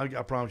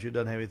 I promise you, it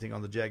doesn't have anything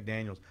on the Jack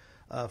Daniels.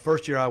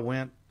 First year I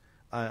went.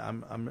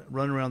 I'm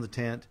running around the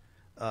tent,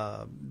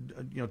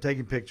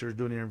 taking pictures,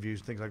 doing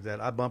interviews, things like that.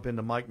 I bump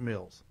into Mike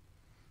Mills.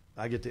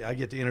 I get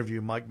to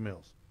interview Mike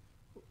Mills,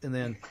 and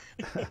then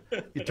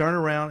you turn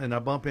around and I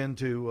bump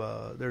into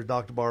there's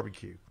Dr.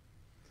 Barbecue,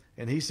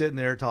 and he's sitting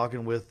there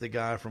talking with the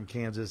guy from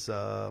Kansas.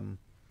 I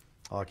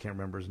can't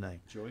remember his name.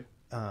 Joey?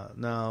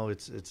 No,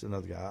 it's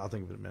another guy. I'll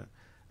think of it in a minute.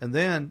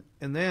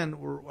 And then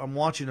I'm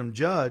watching him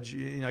judge.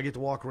 I get to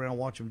walk around,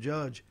 watch him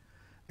judge,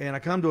 and I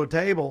come to a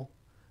table.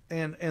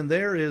 And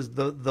there is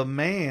the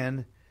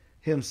man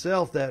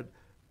himself that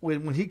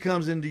when he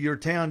comes into your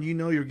town,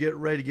 you're getting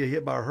ready to get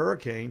hit by a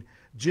hurricane.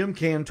 Jim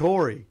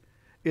Cantori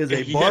is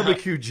a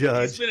barbecue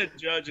judge. He's been a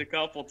judge a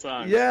couple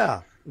times.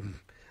 Yeah.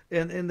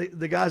 And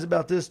the guy's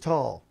about this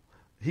tall.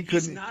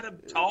 He's not a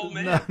tall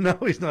man. No,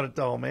 he's not a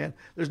tall man.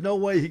 There's no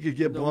way he could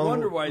get blown. No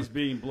wonder why he's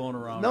being blown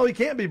around. No, he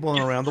can't be blown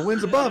around. The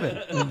wind's above him.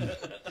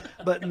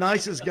 But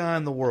nicest guy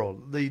in the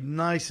world. The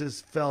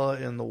nicest fella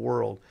in the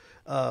world.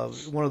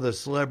 One of the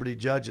celebrity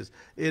judges.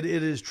 It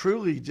is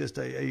truly just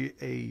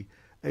a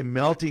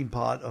melting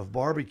pot of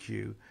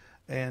barbecue,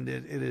 and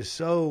it is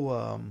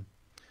so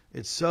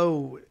it's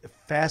so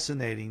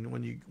fascinating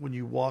when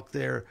you walk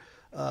there.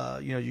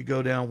 You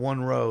go down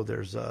one row.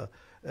 There's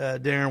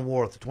Darren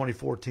Worth, the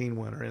 2014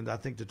 winner, and I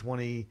think the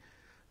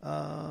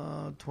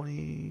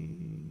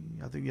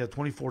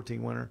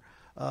 2014 winner.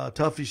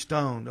 Tuffy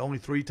Stone, the only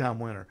 3-time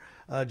winner.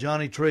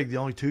 Johnny Trigg, the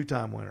only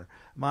 2-time winner.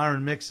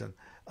 Myron Mixon.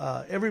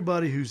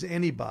 Everybody who's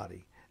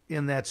anybody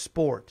in that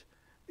sport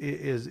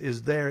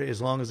is there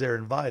as long as they're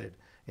invited.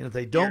 And if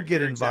they don't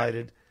get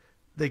invited,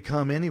 they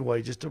come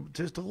anyway just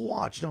to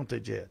watch, don't they,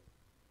 Jed?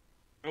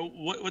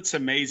 What's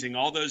amazing,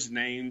 all those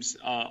names,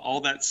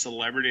 all that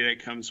celebrity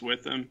that comes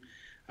with them,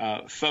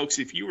 folks,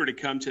 if you were to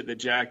come to the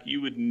Jack,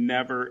 you would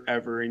never,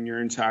 ever in your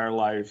entire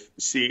life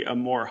see a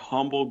more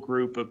humble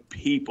group of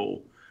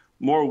people,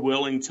 more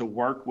willing to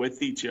work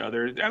with each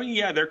other. I mean,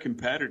 yeah, they're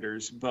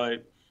competitors,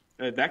 but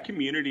that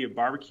community of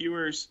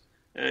barbecuers,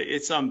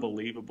 it's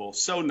unbelievable.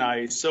 So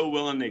nice, so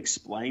willing to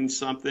explain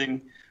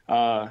something.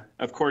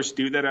 Of course,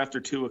 do that after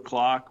 2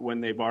 o'clock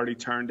when they've already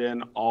turned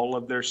in all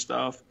of their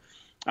stuff.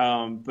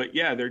 But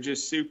yeah, they're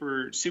just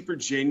super, super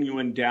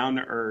genuine, down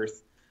to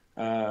earth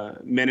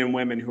men and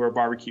women who are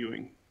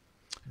barbecuing.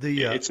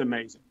 It's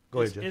amazing.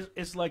 Go ahead, Jeff.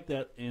 It's like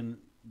that in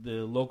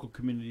the local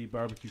community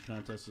barbecue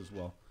contests as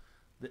well.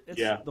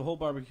 The whole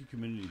barbecue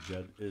community,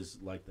 Jed, is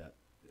like that.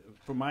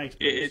 From my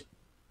experience.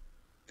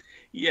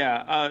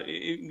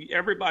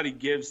 Everybody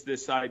gives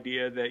this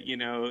idea that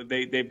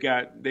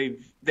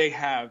they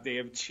have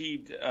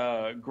achieved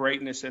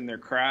greatness in their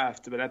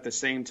craft, but at the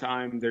same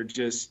time they're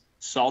just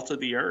salt of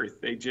the earth.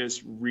 They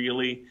just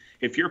really,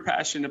 if you're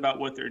passionate about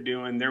what they're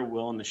doing, they're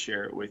willing to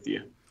share it with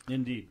you.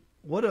 Indeed.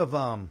 What of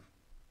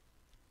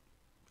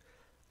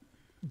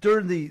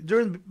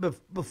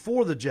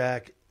before the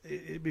Jack,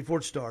 before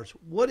it starts,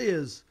 what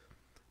is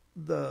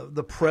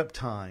the prep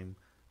time?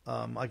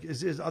 Like,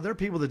 are there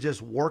people that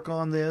just work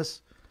on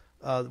this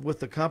with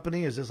the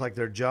company? Is this like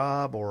their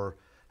job, or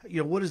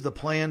what is the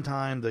plan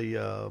time,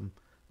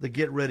 the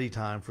get ready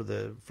time for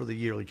the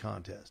yearly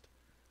contest?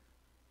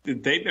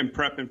 They've been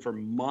prepping for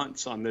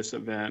months on this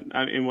event.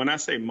 And when I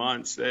say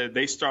months,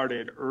 they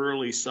started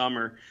early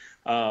summer,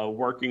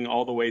 working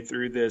all the way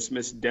through this.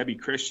 Miss Debbie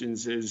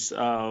Christians is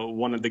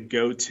one of the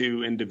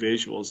go-to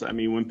individuals. I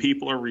mean, when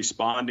people are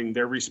responding,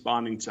 they're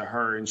responding to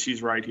her, and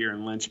she's right here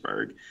in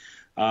Lynchburg.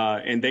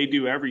 And they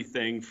do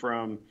everything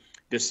from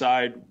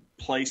decide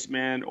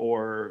placement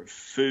or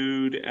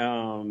food.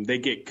 They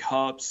get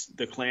cups,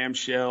 the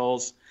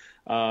clamshells.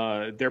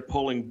 They're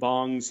pulling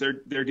bungs.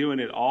 They're doing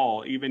it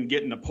all, even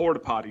getting the porta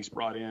potties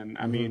brought in.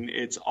 I mean,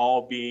 it's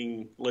all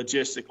being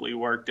logistically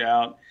worked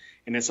out,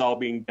 and it's all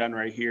being done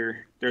right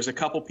here. There's a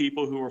couple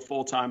people who are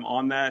full-time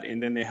on that,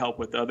 and then they help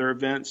with other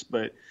events.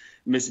 But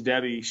Miss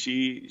Debbie,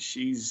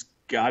 she's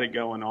got it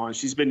going on.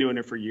 She's been doing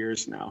it for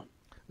years now.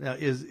 Now,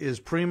 is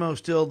Primo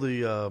still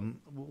the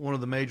one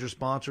of the major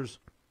sponsors?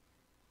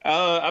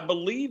 I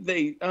believe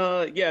they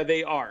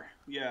are.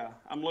 Yeah,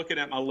 I'm looking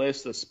at my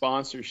list of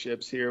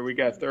sponsorships here. We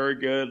got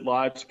Thorogood,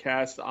 Lodge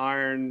Cast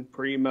Iron,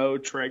 Primo,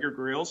 Traeger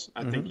Grills.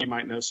 I think you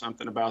might know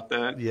something about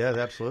that. Yeah,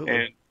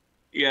 absolutely.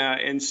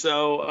 And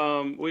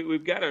so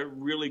we've got a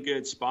really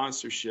good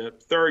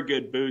sponsorship.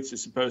 Thorogood Boots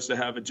is supposed to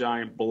have a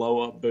giant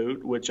blow-up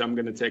boot, which I'm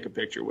going to take a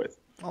picture with.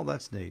 Oh,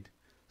 that's neat.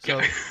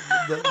 So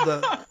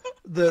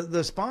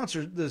the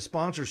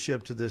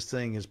sponsorship to this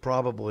thing is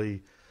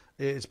probably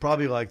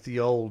like the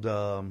old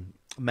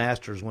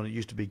Masters when it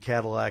used to be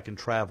Cadillac and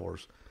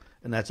Travelers,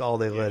 and that's all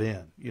they let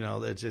in.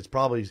 It's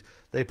probably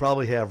they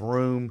probably have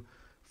room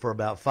for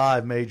about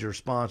 5 major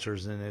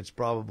sponsors, and it's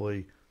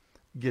probably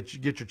get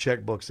your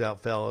checkbooks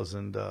out, fellas,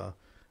 and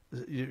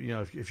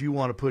if you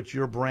want to put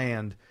your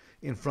brand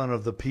in front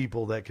of the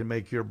people that can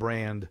make your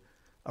brand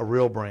a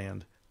real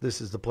brand,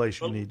 this is the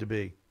place you need to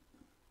be.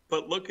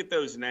 But look at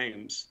those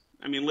names.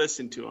 I mean,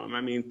 listen to them.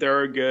 I mean,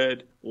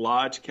 Thorogood,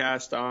 Lodge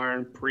Cast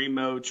Iron,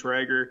 Primo,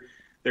 Traeger.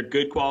 They're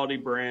good quality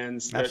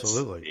brands.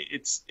 Absolutely.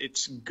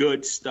 It's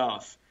good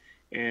stuff.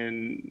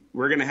 And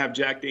we're going to have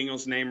Jack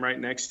Daniel's name right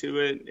next to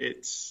it.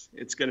 It's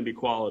going to be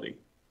quality.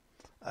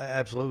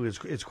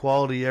 Absolutely. It's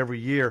quality every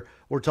year.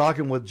 We're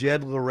talking with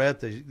Jed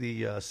Lirette,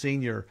 the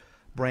senior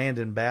brand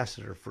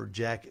ambassador for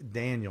Jack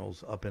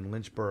Daniel's up in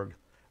Lynchburg,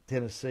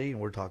 Tennessee. And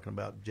we're talking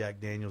about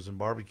Jack Daniel's and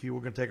barbecue.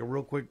 We're going to take a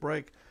real quick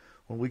break.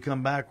 When we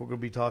come back, we're going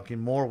to be talking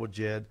more with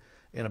Jed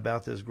and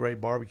about this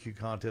great barbecue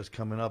contest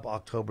coming up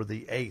October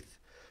the 8th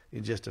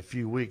in just a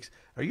few weeks.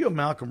 Are you a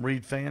Malcolm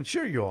Reed fan?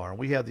 Sure you are.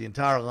 We have the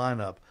entire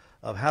lineup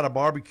of how to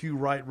barbecue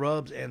right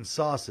rubs and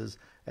sauces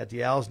at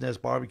the Owl's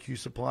Nest Barbecue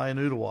Supply in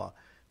Ottawa.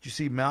 Did you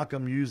see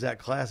Malcolm use that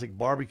classic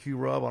barbecue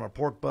rub on a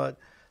pork butt,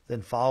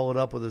 then follow it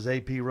up with his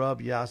AP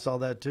rub? Yeah, I saw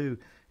that too.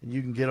 And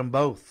you can get them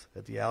both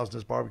at the Owl's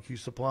Nest Barbecue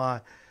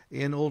Supply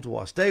in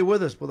Ottawa. Stay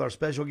with us with our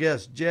special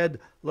guest, Jed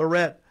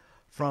Lirette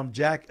from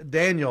Jack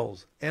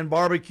Daniel's and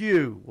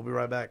Barbecue. We'll be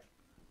right back.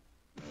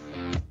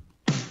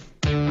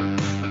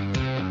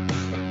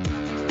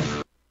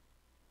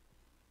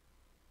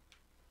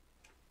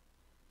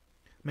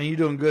 Man, you're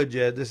doing good,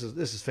 Jed. This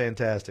is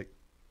fantastic.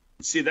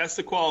 See, that's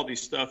the quality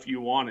stuff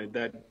you wanted,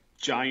 that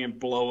giant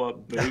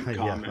blow-up boot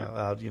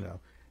comment.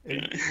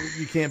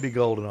 You can't be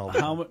golden all the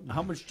time.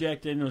 How much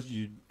Jack Daniels do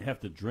you have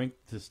to drink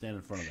to stand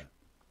in front of that?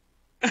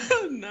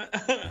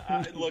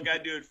 Look, I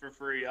do it for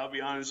free. I'll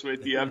be honest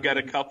with you. I've got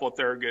a couple of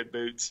Thorogood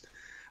boots.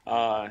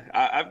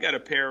 I've got a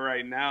pair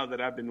right now that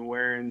I've been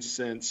wearing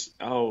since,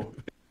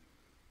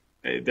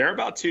 they're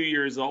about 2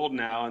 years old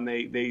now, and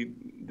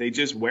they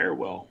just wear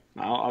well.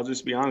 I'll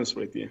just be honest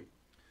with you.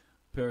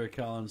 Perry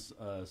Collins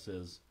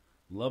says,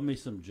 love me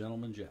some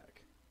Gentleman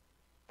Jack.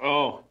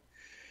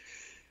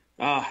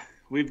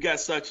 We've got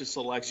such a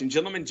selection.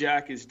 Gentleman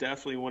Jack is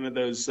definitely one of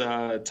those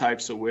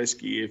types of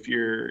whiskey. If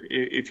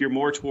you're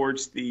more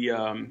towards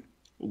the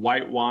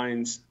white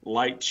wines,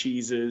 light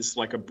cheeses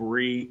like a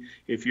brie,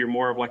 if you're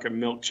more of like a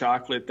milk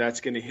chocolate,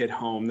 that's going to hit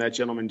home. That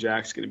Gentleman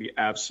Jack's going to be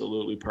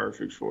absolutely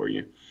perfect for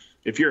you.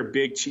 If you're a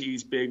big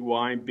cheese, big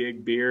wine,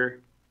 big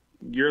beer,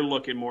 you're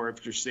looking more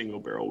of your single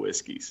barrel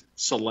whiskeys.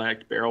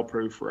 Select, barrel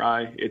proof,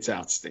 rye. It's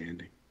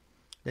outstanding.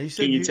 Now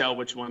Can you tell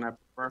which one I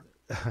prefer?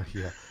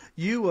 Yeah.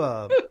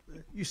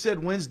 You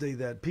said Wednesday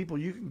that people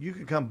you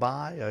can come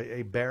buy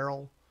a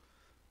barrel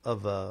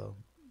of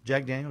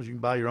Jack Daniel's. You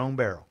can buy your own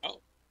barrel. Oh,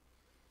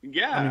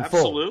 yeah, I mean,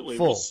 absolutely.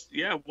 Full.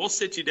 We'll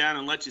sit you down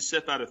and let you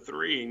sip out of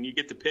 3, and you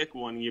get to pick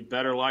one. And you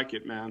better like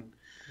it, man.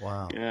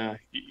 Wow. Yeah,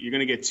 you're going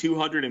to get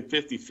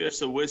 250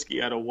 fifths of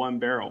whiskey out of one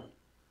barrel.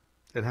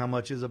 And how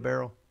much is a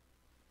barrel?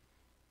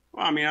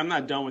 Well, I mean, I'm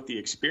not done with the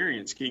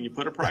experience. Can you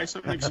put a price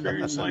on an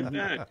experience like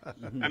that?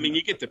 I mean,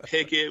 you get to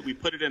pick it. We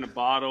put it in a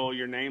bottle.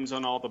 Your name's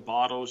on all the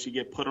bottles. You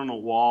get put on a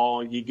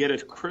wall. You get a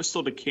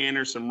crystal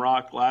decanter, some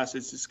rock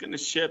glasses. It's going to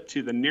ship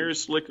to the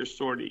nearest liquor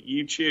store that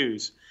you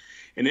choose.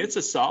 And it's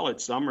a solid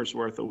summer's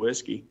worth of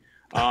whiskey.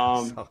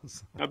 About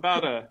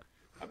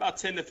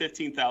 $10,000 to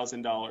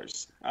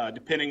 $15,000,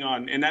 depending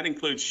on, and that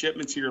includes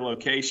shipment to your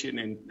location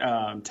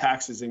and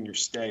taxes in your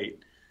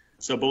state.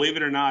 So believe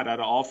it or not, out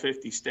of all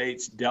 50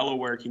 states,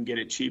 Delaware can get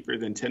it cheaper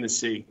than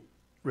Tennessee.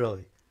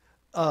 Really?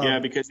 Yeah,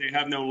 because they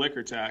have no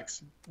liquor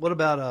tax. What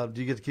about, do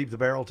you get to keep the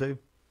barrel too?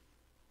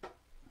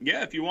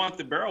 Yeah, if you want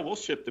the barrel, we'll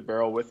ship the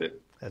barrel with it.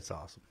 That's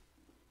awesome.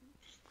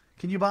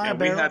 Can you buy a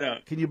barrel?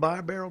 Can you buy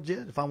a barrel,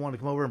 Jed? If I want to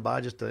come over and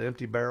buy just an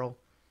empty barrel,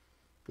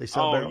 they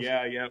sell barrels?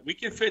 Yeah. We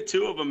can fit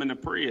 2 of them in a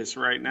Prius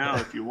right now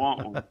if you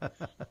want one.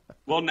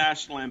 We'll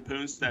National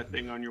Lampoon's that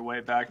thing on your way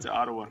back to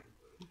Ottawa.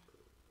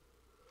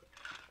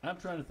 I'm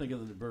trying to think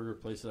of the burger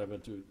place that I've been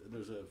to.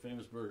 There's a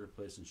famous burger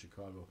place in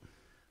Chicago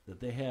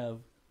that they have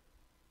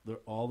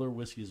all their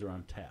whiskeys are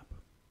on tap.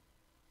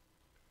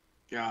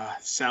 Yeah,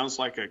 sounds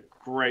like a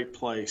great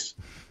place.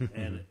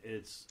 And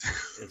it's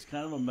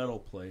kind of a metal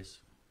place,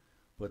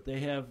 but they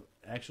have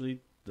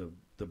actually the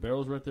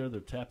barrel's right there.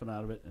 They're tapping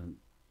out of it, and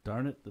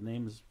darn it, the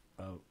name is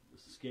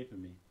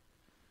escaping me.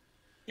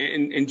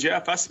 And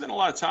Jeff, I spent a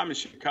lot of time in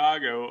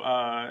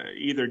Chicago,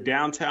 either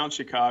downtown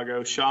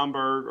Chicago,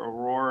 Schaumburg,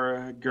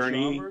 Aurora,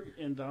 Gurnee. Schaumburg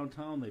and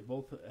downtown, they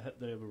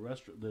have a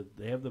restaurant.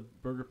 They have the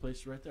burger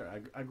place right there.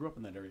 I grew up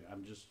in that area.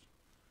 I'm just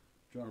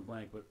drawing a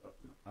blank, but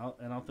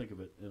I'll think of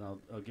it, and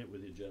I'll get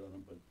with you, Jed,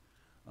 on it. But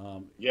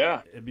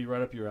yeah, it'd be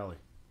right up your alley.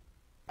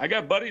 I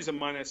got buddies of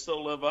mine that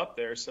still live up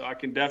there, so I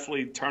can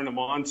definitely turn them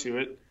on to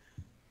it.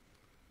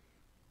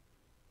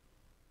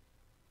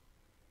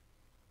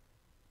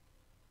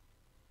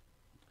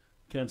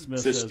 Ken Smith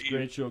says,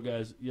 great show,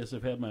 guys. Yes,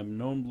 I've had my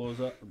nose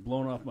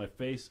blown off my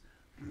face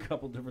a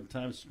couple different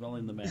times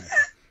smelling the mash.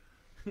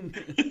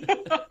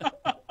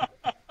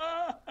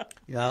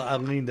 Yeah, I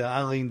leaned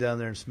down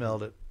there and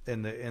smelled it,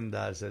 and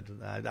I said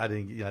I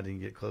didn't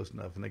get close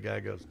enough. And the guy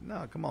goes,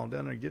 "No, come on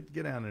down there, get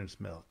down there and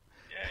smell it."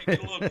 Yeah,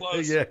 get a little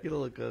closer. Yeah, get a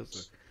little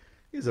closer.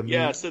 So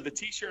the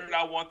T-shirt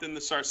I want them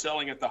to start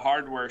selling at the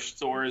hardware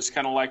store is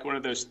kind of like one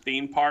of those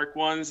theme park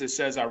ones. It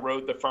says, "I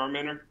rode the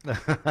fermenter."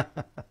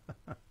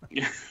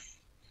 Yeah.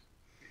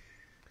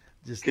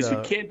 Because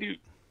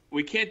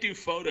we can't do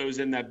photos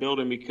in that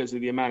building because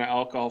of the amount of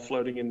alcohol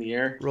floating in the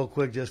air. Real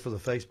quick, just for the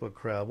Facebook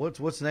crowd,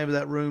 what's the name of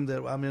that room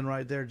that I'm in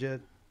right there,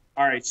 Jed?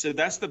 All right, so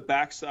that's the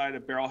backside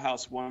of Barrel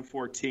House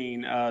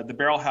 114. The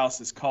Barrel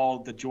House is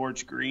called the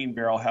George Green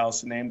Barrel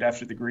House, named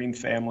after the Green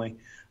family.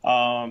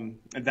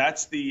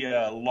 That's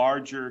the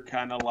larger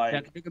kind of like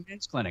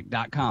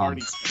ChattanoogaMensClinic.com.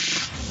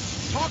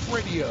 Talk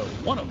Radio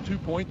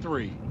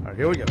 102.3. All right,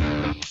 here we go.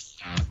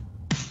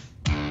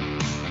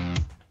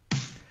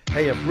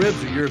 Hey, if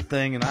ribs are your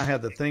thing and I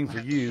have the thing for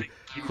you,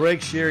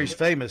 Craig Sherry's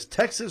famous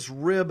Texas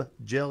rib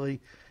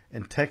jelly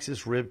and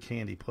Texas rib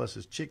candy, plus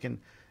his chicken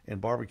and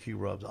barbecue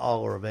rubs,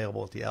 all are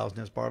available at the Owl's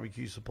Nest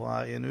Barbecue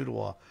Supply in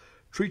Ottawa.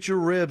 Treat your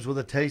ribs with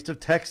a taste of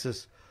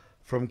Texas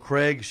from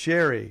Craig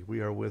Sherry.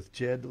 We are with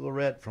Jed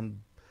Lirette from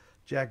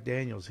Jack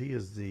Daniel's. He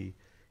is the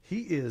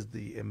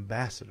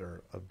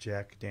ambassador of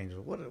Jack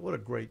Daniel's. What a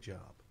great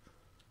job.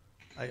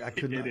 I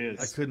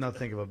could not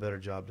think of a better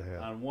job to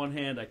have. On one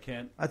hand, I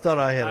can't. I thought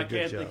I had a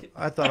good job.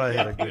 I thought I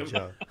had a good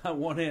job. On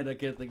one hand, I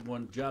can't think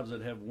of jobs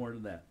that have more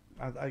than that.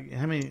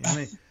 How many?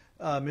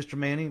 Mr.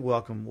 Manning,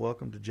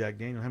 welcome to Jack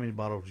Daniel. How many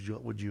bottles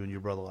would you and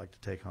your brother like to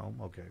take home?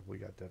 Okay, we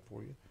got that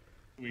for you.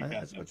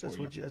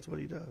 That's what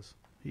he does.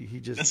 He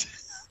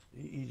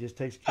just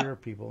takes care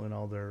of people and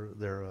all their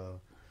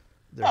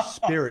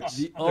spirits.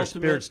 Their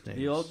spirits needs.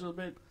 The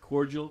ultimate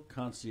cordial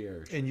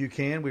concierge. And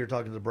we were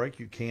talking to the break.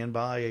 You can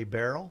buy a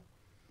barrel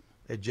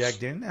at Jack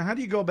Daniel. Now, how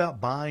do you go about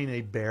buying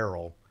a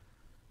barrel,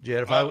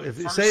 Jed?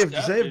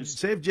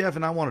 If Jeff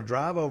and I want to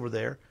drive over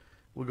there,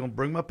 we're going to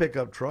bring my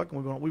pickup truck,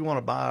 and we want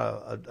to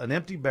buy an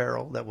empty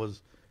barrel that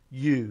was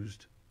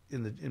used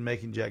in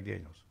making Jack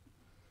Daniels.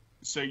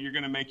 So you're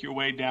going to make your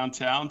way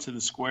downtown to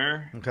the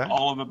square, okay,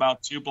 all of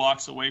about 2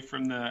 blocks away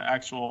from the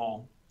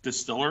actual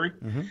distillery.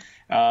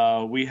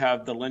 Mm-hmm. We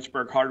have the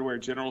Lynchburg Hardware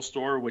General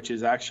Store, which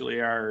is actually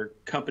our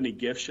company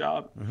gift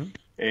shop, mm-hmm,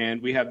 and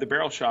we have the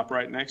barrel shop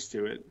right next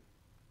to it.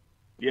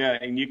 Yeah,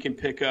 and you can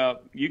pick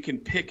out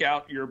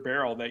your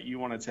barrel that you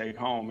want to take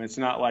home. It's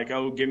not like,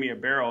 oh, give me a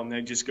barrel and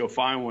then just go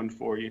find one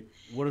for you.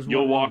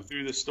 You'll walk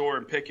through the store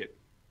and pick it.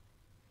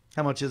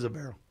 How much is a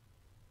barrel?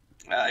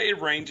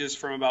 It ranges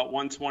from about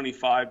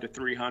 $125 to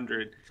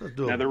 $300.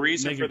 So now the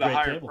reason for the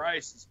higher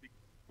price is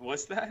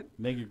what's that?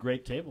 Make a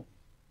great table.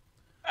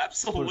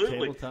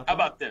 Absolutely. How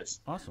about this?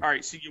 Awesome. All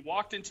right, so you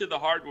walked into the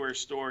hardware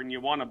store and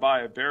you want to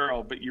buy a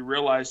barrel, but you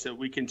realize that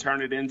we can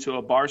turn it into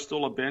a bar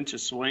stool, a bench, a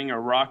swing, a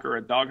rocker,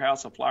 a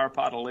doghouse, a flower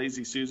pot, a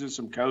lazy Susan,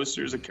 some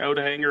coasters, a coat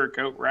hanger, a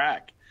coat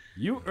rack.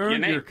 You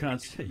earned your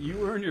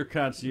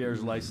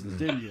concierge license,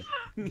 didn't you?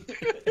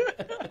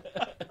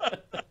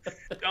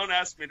 Don't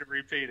ask me to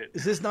repeat it.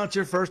 Is this not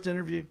your first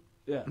interview?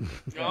 Yeah.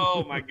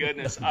 Oh my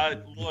goodness!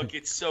 Look,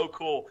 it's so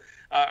cool.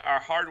 Our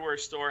hardware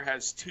store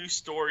has 2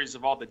 stories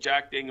of all the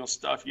Jack Daniel's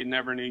stuff you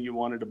never knew you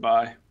wanted to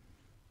buy.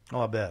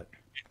 Oh, I bet.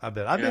 I've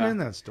been in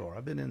that store.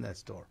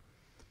 It's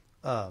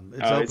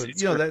open.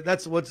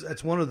 It's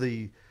that's one of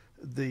the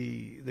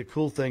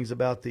cool things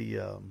about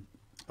the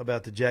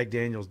Jack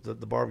Daniel's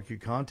the barbecue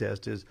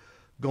contest is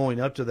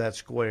going up to that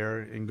square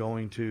and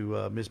going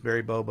to Miss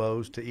Mary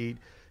Bobo's to eat.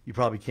 You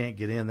probably can't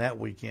get in that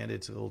weekend.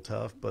 It's a little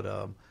tough,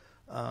 but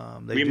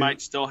we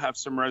might still have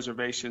some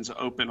reservations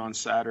open on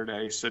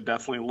Saturday, so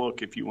definitely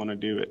look if you want to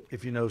do it.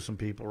 If you know some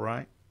people,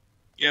 right?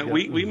 Yeah,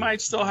 we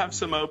might still have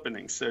some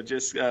openings, so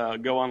just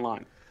go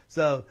online.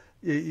 So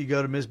you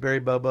go to Miss Mary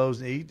Bobo's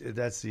and eat.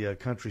 That's the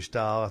country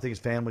style. I think it's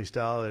family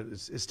style.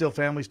 It's still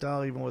family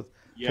style even with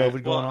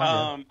COVID going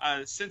on.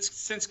 Since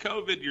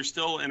COVID, you're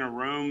still in a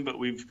room, but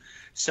we've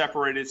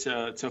separated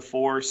to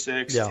 4,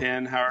 6,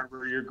 10,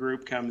 however your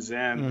group comes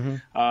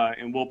in,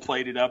 and we'll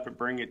plate it up and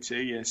bring it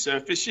to you. So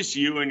if it's just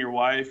you and your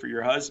wife or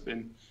your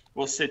husband,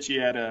 we'll sit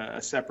you at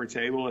a separate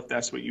table if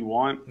that's what you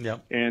want.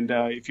 Yep. And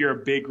if you're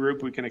a big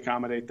group, we can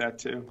accommodate that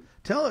too.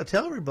 Tell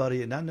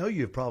everybody, and I know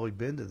you've probably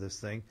been to this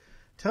thing.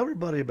 Tell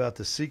everybody about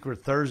the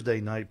secret Thursday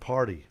night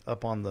party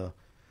up on the,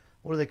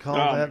 what do they call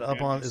that?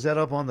 Is that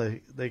up on the,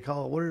 they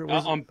call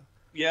it,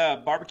 Yeah,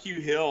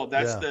 Barbecue Hill.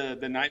 That's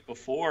the night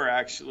before,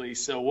 actually.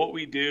 So what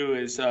we do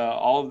is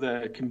all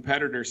the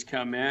competitors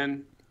come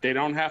in. They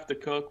don't have to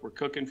cook. We're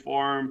cooking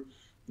for them.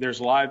 There's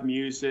live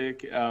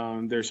music.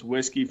 There's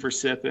whiskey for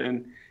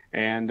sipping.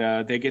 And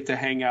they get to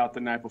hang out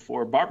the night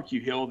before. Barbecue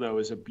Hill, though,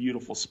 is a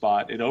beautiful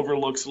spot. It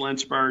overlooks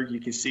Lynchburg.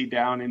 You can see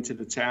down into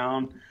the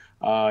town,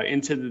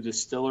 into the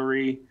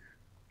distillery.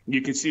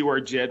 You can see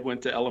where Jed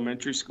went to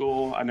elementary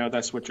school. I know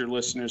that's what your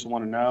listeners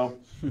want to know.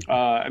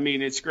 I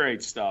mean, it's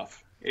great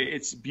stuff.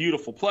 It's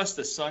beautiful. Plus,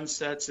 the sun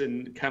sets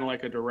in kind of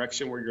like a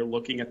direction where you're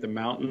looking at the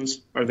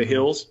mountains or the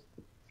hills.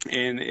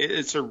 And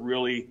it's a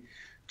really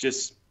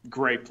just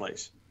great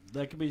place.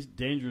 That could be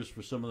dangerous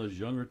for some of those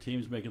younger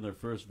teams making their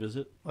first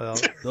visit. Well,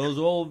 those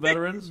old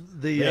veterans,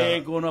 they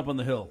ain't going up on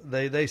the hill.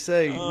 They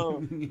say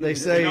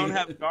they don't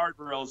have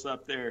guardrails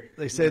up there.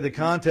 They say the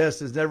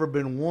contest has never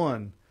been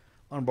won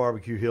on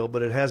Barbecue Hill,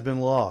 but it has been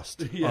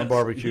lost on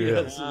Barbecue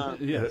Hill.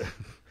 Yes.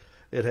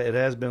 It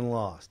has been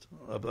lost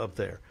up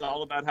there. It's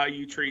all about how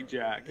you treat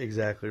Jack.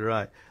 Exactly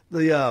right.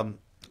 The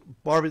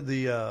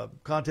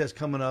contest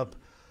coming up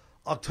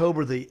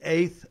October the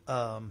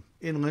 8th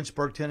in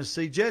Lynchburg,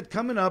 Tennessee. Jed,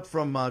 coming up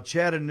from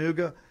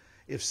Chattanooga,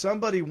 if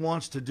somebody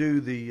wants to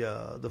do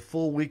the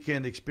full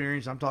weekend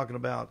experience, I'm talking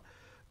about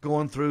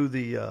going through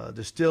the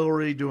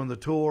distillery, doing the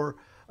tour,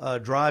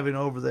 driving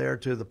over there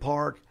to the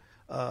park.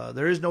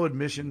 There is no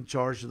admission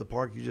charge to the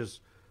park. You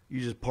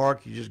just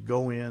park, you just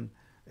go in,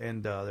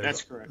 and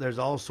that's correct. There's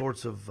all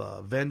sorts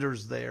of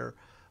vendors there.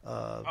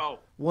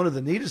 One of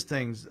the neatest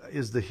things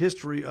is the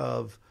history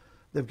of.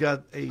 They've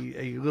got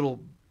a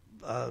little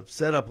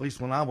setup. At least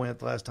when I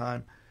went last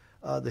time,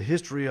 the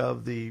history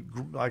of the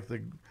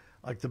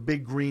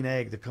big green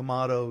egg, the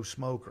Kamado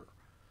smoker.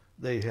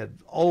 They had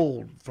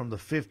old from the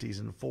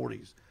 50s and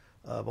 40s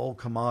of old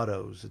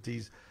Kamados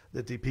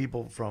that the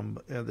people from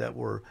that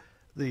were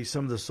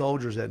some of the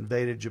soldiers that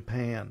invaded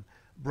Japan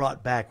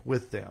brought back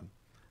with them.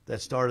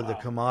 That started the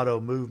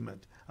Kamado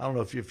movement. I don't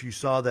know if you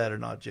saw that or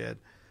not, Jed.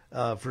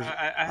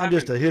 I'm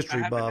just a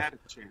history buff.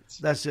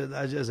 That's just,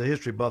 as a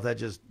history buff, that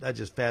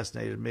just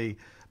fascinated me.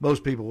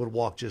 Most people would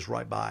walk just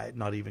right by it,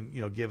 not even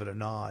give it a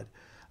nod.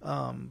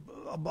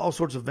 All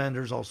sorts of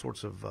vendors, all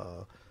sorts of.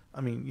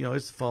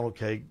 It's funnel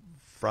cake,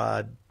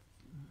 fried.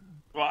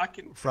 Well, I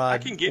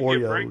can give Oreos.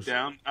 you a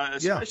breakdown,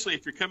 especially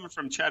if you're coming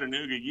from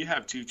Chattanooga. You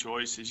have 2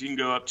 choices. You can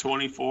go up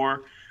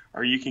 24,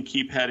 or you can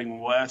keep heading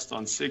west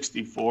on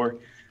 64.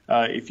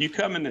 If you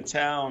come into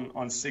town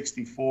on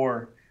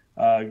 64,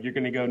 you're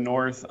going to go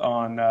north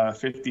on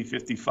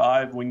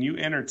 50-55. When you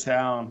enter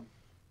town,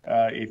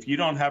 if you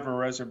don't have a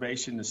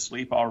reservation to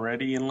sleep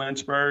already in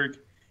Lynchburg,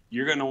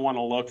 you're going to want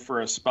to look for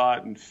a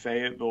spot in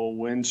Fayetteville,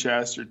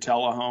 Winchester,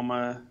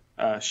 Tullahoma,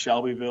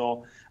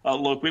 Shelbyville.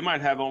 Look, we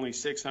might have only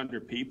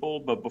 600 people,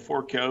 but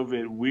before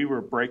COVID, we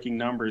were breaking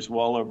numbers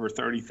well over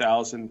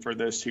 30,000 for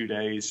those 2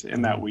 days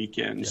in that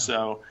weekend. Yeah.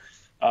 So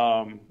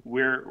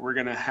we're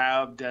going to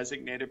have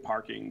designated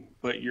parking,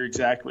 but you're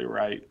exactly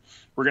right.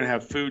 We're going to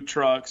have food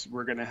trucks.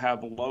 We're going to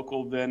have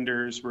local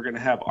vendors. We're going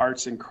to have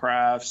arts and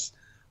crafts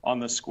on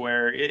the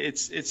square.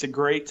 It's a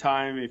great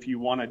time if you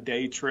want a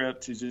day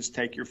trip to just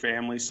take your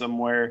family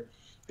somewhere.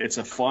 It's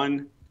a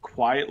fun,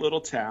 quiet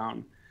little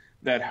town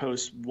that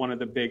hosts one of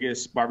the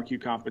biggest barbecue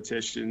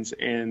competitions,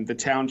 and the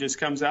town just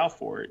comes out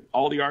for it.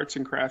 All the arts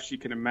and crafts you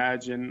can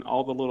imagine,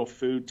 all the little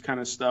food kind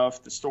of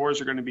stuff. The stores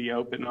are going to be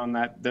open on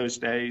those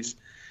days,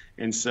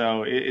 and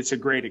so it's a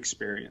great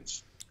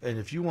experience. And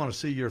if you want to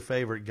see your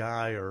favorite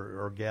guy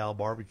or gal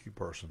barbecue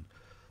person,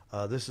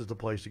 this is the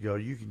place to go.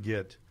 You can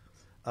get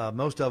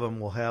most of them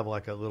will have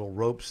like a little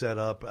rope set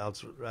up out,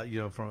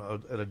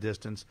 from at a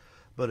distance.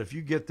 But if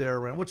you get there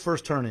around, what's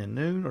first turn in,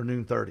 noon or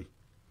noon 30?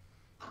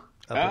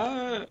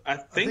 I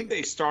think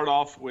they start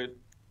off with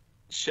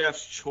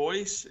Chef's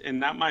Choice,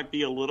 and that might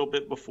be a little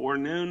bit before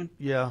noon.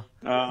 Yeah,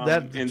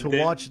 To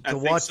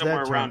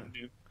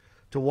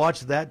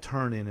watch that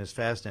turn in is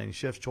fascinating.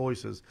 Chef's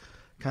Choice is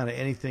kind of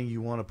anything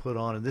you want to put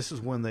on, and this is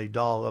when they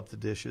doll up the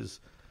dishes.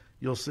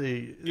 You'll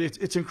see,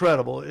 it's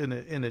incredible in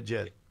it,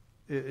 Jed.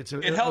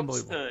 It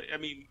helps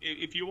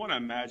if you want to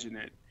imagine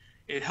it,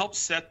 it helps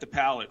set the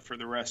palate for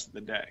the rest of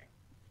the day.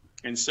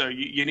 And so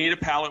you need a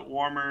palate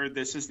warmer.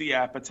 This is the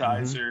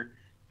appetizer,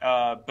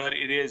 but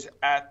it is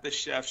at the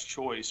chef's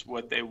choice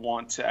what they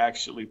want to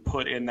actually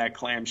put in that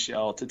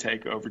clamshell to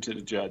take over to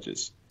the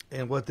judges.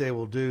 And what they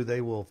will do,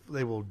 they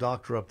will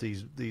doctor up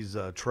these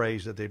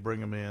trays that they bring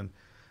them in,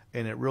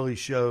 and it really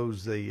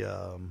shows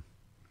the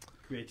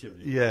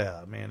creativity.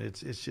 Yeah, man,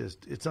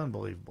 it's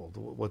unbelievable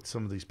what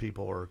some of these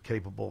people are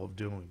capable of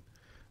doing.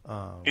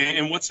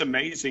 And what's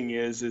amazing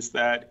is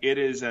that it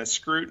is as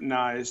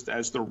scrutinized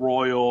as the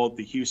Royal,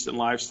 the Houston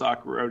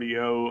Livestock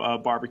Rodeo,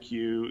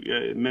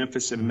 barbecue,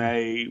 Memphis in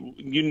May,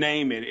 you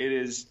name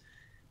it.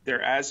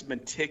 They're as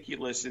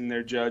meticulous in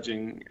their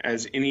judging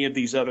as any of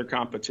these other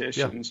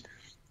competitions. Yeah.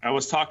 I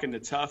was talking to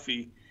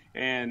Tuffy,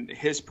 and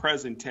his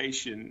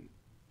presentation,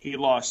 he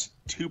lost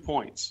 2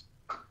 points,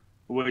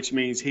 which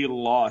means he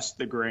lost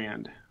the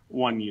grand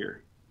 1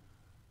 year.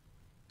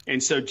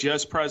 And so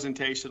just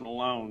presentation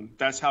alone,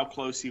 that's how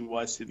close he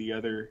was to the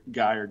other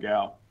guy or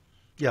gal.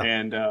 Yeah.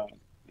 And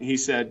he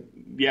said,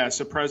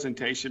 so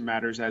presentation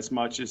matters as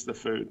much as the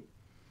food.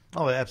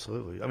 Oh,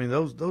 absolutely. I mean,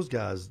 those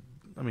guys,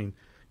 I mean,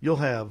 you'll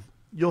have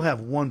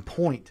 1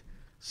 point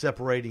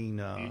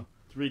separating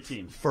 3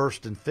 teams,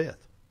 first and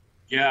fifth.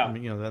 Yeah. I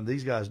mean,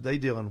 these guys, they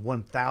deal in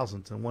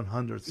 1,000ths and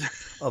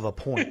 100ths of a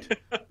point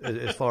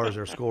as far as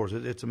their scores.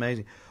 It's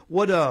amazing.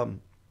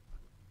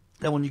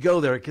 And when you go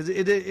there, because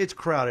it's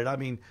crowded. I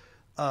mean,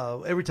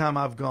 every time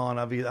I've gone,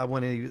 I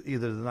went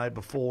either the night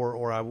before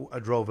or I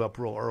drove up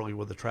real early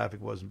where the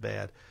traffic wasn't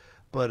bad.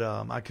 But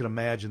I can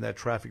imagine that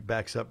traffic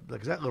backs up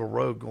because that little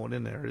road going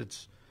in there.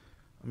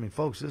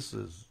 Folks, this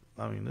is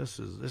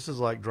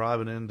like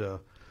driving into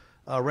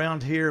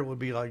around here. It would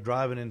be like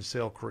driving into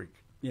Sail Creek.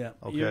 Yeah,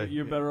 okay.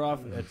 You're better off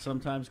at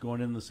sometimes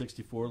going in the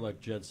 64, like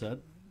Jed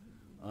said.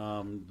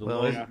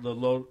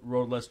 The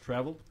road less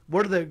traveled.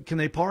 Can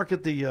they park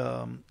at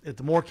the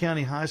Moore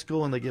County High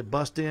School and they get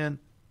bussed in?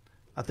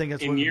 I think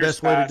that's the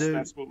best way to do.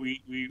 That's what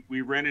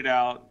we rented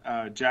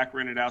out. Jack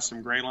rented out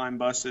some Gray Line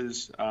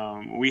buses.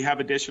 We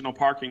have additional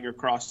parking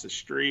across the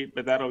street,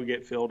 but that'll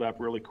get filled up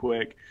really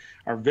quick.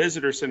 Our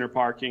visitor center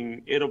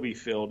parking, it'll be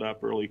filled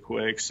up really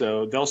quick.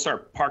 So they'll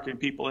start parking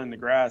people in the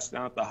grass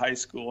down at the high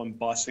school and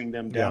busing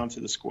them down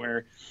to the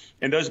square.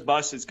 And those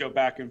buses go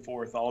back and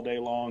forth all day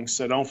long.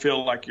 So don't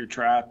feel like you're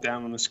trapped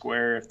down in the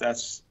square. If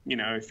that's,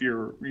 if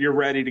you're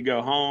ready to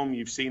go home,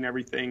 you've seen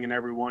everything and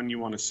everyone you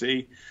want to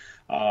see.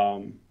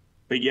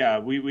 But yeah,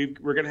 we're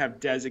going to have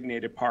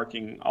designated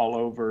parking all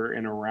over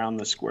and around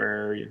the square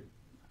area.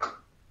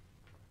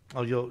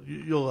 Oh,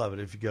 you'll love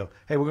it if you go.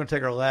 Hey, we're going to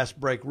take our last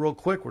break real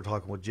quick. We're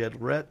talking with Jed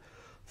Lirette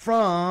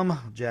from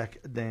Jack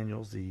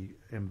Daniels, the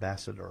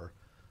ambassador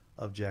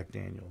of Jack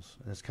Daniels,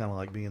 and it's kind of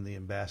like being the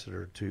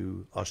ambassador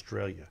to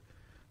Australia.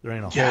 There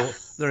ain't a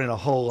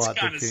whole lot. It's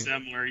kind of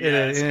similar.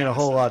 It ain't a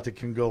whole lot that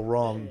can go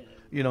wrong.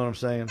 You know what I'm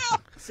saying?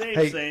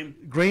 Same.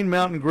 Green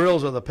Mountain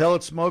Grills are the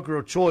pellet smoker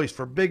of choice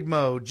for Big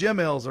Mo, Jim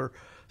Elzer,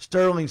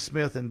 Sterling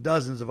Smith, and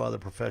dozens of other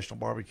professional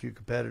barbecue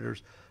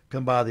competitors.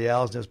 Come by the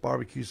Owl's Nest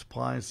Barbecue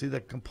Supply and see the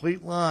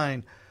complete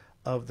line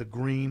of the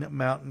Green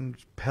Mountain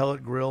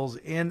pellet grills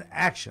in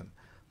action.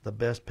 The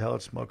best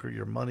pellet smoker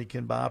your money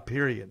can buy,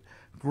 period.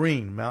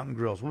 Green Mountain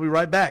Grills. We'll be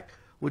right back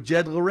with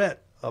Jed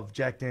Lirette of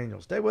Jack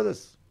Daniels. Stay with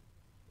us.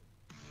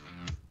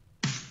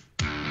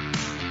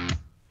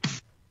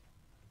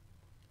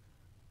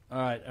 All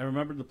right, I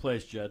remembered the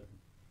place, Jed.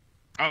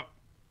 Oh.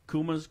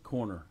 Kuma's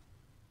Corner.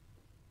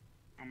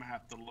 I'm going to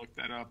have to look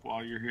that up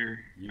while you're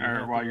here,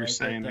 while you're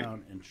saying it.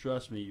 And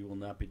trust me, you will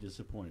not be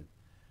disappointed.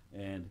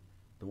 And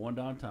the one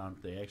downtown,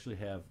 they actually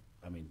have,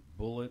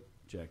 Bullet,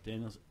 Jack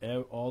Daniels,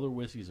 all their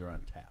whiskeys are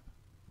on tap.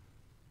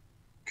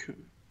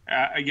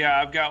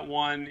 I've got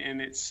one,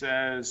 and it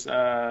says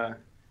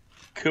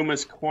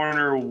Kuma's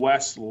Corner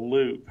West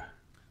Loop.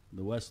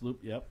 The West Loop,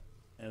 yep.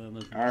 And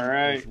then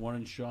there's one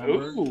in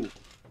Schaumburg. Ooh.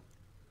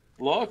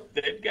 Look,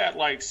 they've got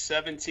like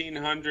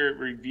 1,700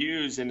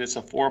 reviews, and it's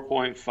a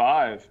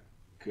 4.5.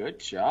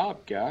 Good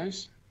job,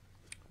 guys.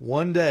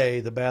 One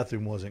day the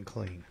bathroom wasn't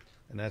clean,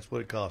 and that's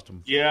what it cost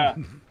them. Yeah.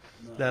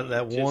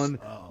 that one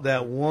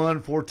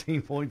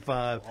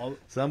 14.5.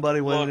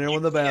 Somebody went in there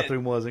when the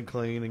bathroom wasn't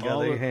clean and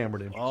they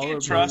hammered him. You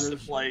can't trust a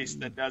place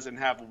that doesn't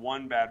have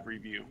one bad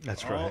review.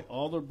 That's right.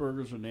 All their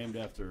burgers are named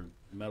after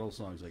metal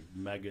songs like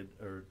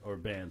or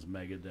bands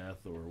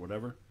Megadeth or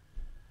whatever.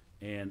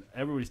 And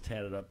everybody's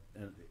tatted up,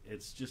 and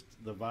it's just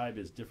the vibe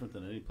is different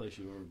than any place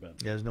you've ever been.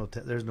 Yeah,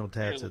 there's no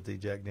tats at the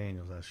Jack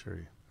Daniels, I assure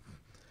you.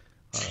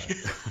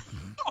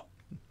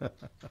 All right.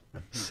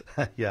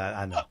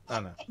 Yeah, I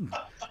know.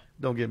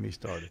 Don't get me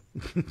started.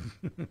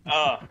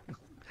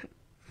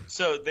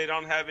 So they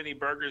don't have any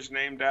burgers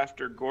named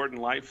after Gordon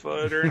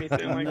Lightfoot or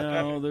anything like that?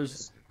 No,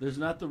 there's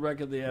not the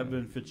record of the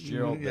Edmund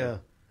Fitzgerald. Yeah.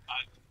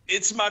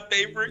 It's my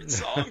favorite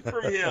song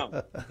from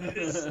him.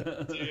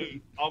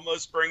 Dude,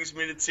 almost brings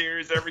me to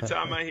tears every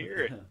time I hear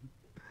it.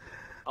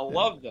 I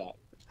love that.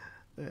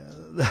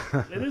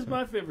 It is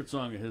my favorite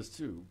song of his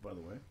too, by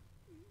the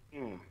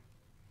way.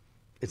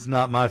 It's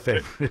not my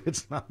favorite.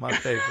 It's not my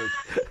favorite.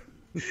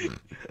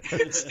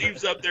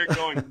 Steve's up there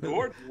going,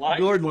 Gordon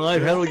Lightfoot. Gordon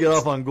Lightfoot. How do we get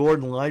off on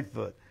Gordon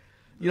Lightfoot?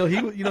 He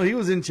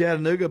was in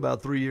Chattanooga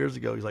about 3 years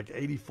ago. He's like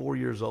 84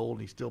 years old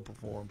and he still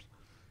performs.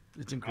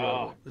 It's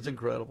incredible. It's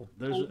incredible.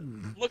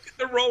 Look at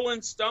the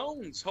Rolling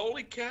Stones.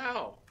 Holy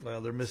cow.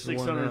 Well, they're missing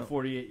one now.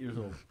 648 years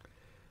old.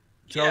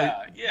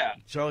 Yeah.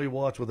 Charlie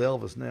Watts with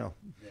Elvis now.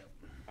 Yeah.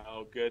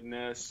 Oh,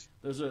 goodness.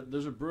 There's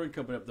a brewing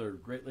company up there,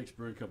 Great Lakes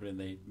Brewing Company, and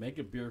they make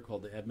a beer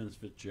called the Edmunds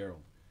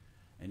Fitzgerald.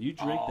 And you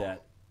drink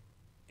that,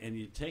 and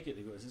you take it, and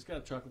it goes, it's got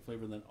a chocolate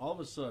flavor, and then all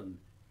of a sudden,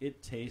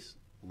 it tastes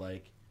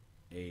like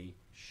a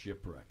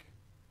shipwreck.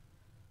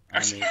 I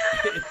mean,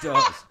 it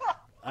does.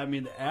 I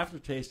mean, the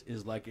aftertaste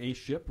is like a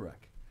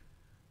shipwreck.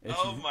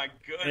 My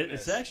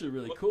goodness! It's actually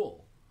really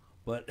cool.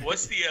 But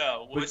what's the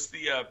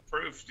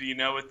proof? Do you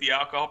know what the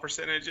alcohol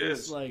percentage is?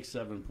 It's like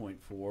 7.4.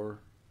 Oh,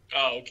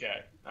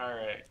 okay. All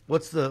right.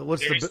 What's the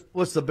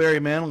Barry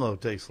Manilow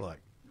taste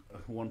like?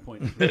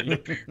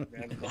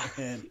 1.3.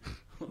 And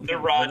the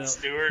Rod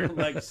Stewart,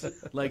 like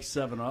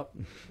 7-Up.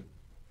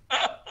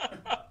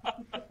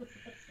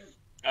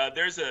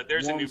 There's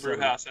a new brew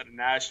house out of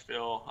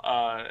Nashville.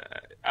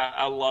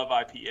 I love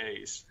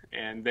IPAs,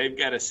 and they've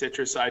got a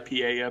citrus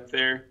IPA up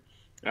there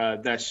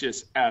that's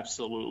just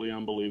absolutely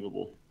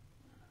unbelievable.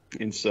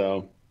 And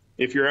so,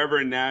 if you're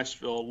ever in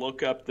Nashville,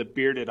 look up the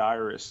Bearded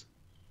Iris.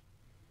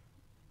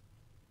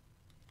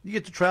 You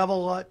get to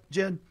travel a lot,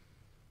 Jed?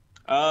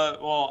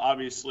 Well,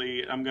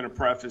 obviously, I'm going to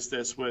preface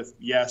this with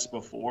yes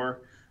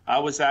before. I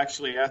was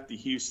actually at the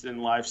Houston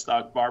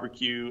Livestock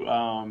Barbecue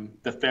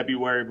the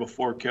February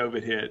before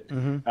COVID hit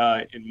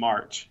in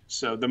March.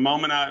 So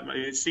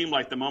it seemed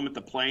like the moment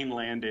the plane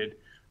landed,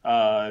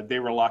 they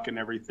were locking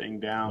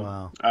everything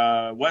down.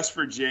 Wow. West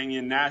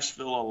Virginia,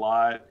 Nashville a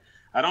lot.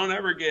 I don't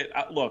ever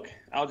look,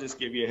 I'll just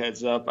give you a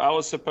heads up. I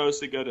was supposed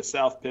to go to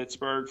South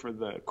Pittsburgh for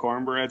the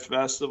Cornbread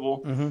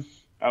Festival.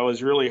 I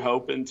was really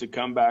hoping to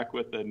come back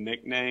with a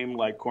nickname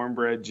like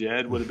Cornbread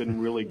Jed would have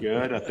been really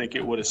good. I think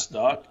it would have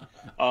stuck.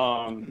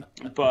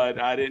 But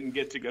I didn't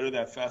get to go to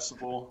that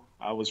festival.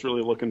 I was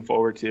really looking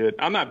forward to it.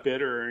 I'm not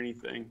bitter or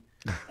anything.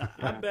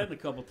 I've been a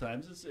couple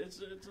times.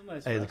 It's a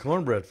nice Hey, fest. the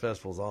Cornbread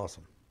Festival is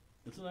awesome.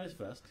 It's a nice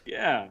fest.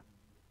 Yeah.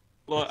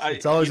 Well,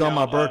 it's always on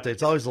my birthday.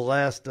 It's always the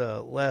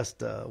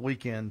last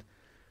weekend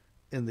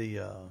in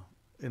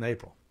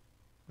April.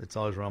 It's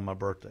always around my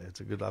birthday. It's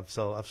a good. I've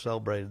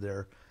celebrated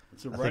there.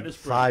 It's a rite of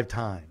spring. 5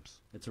 times.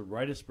 It's a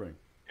rite of spring.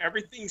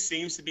 Everything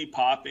seems to be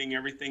popping.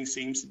 Everything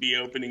seems to be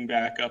opening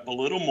back up a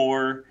little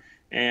more.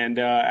 And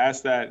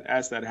as that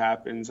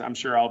happens, I'm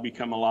sure I'll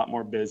become a lot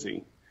more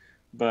busy.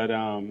 But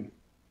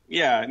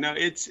yeah, no,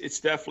 it's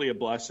definitely a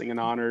blessing and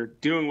honor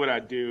doing what I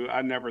do.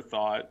 I never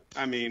thought.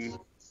 I mean.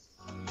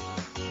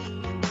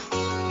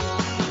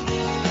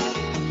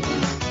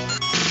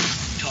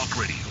 Talk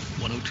Radio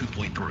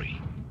 102.3.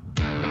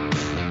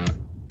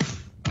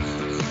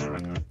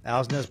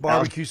 Owl's Nest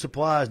Barbecue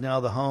Supply is now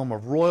the home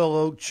of Royal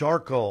Oak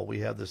Charcoal. We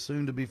have the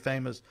soon-to-be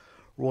famous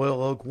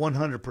Royal Oak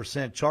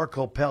 100%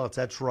 charcoal pellets.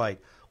 That's right,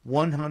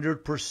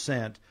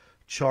 100%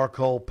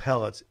 charcoal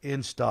pellets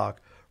in stock,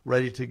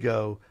 ready to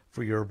go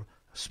for your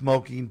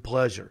smoking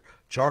pleasure.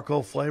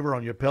 Charcoal flavor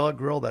on your pellet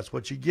grill, that's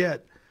what you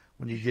get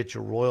when you get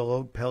your Royal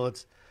Oak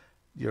pellets,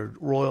 your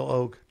Royal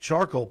Oak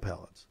charcoal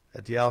pellets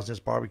at the Owl's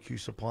Nest Barbecue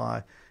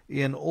Supply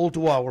in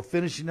Ooltewah. We're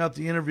finishing up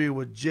the interview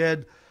with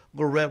Jed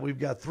Lirette. We've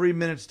got 3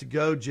 minutes to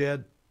go,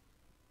 Jed.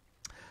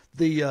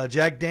 The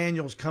Jack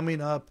Daniels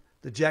coming up,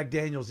 the Jack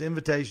Daniels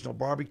Invitational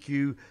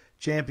Barbecue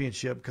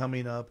Championship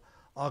coming up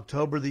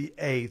October the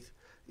 8th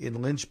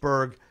in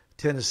Lynchburg,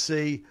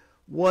 Tennessee.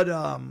 What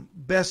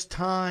best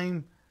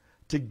time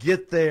to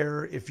get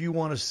there if you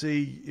want to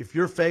see if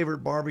your favorite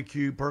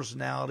barbecue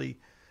personality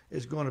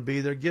is going to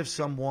be there? Give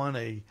someone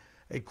a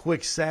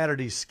quick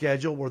Saturday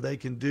schedule where they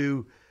can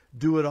do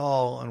it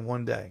all in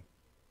one day.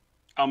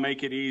 I'll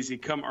make it easy.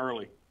 Come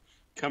early.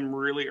 Come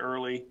really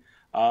early.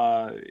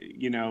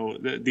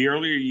 The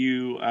earlier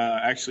you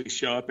actually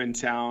show up in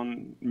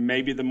town,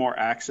 maybe the more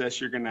access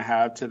you're going to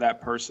have to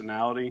that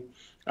personality.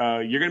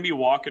 You're going to be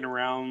walking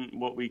around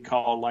what we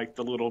call like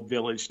the little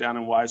village down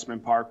in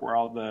Wiseman Park where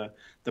all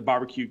the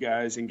barbecue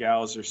guys and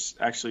gals are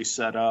actually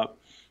set up.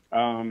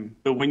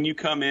 But when you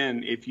come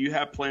in, if you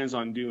have plans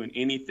on doing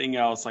anything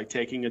else, like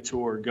taking a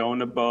tour, going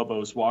to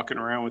Bobo's, walking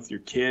around with your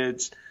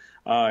kids,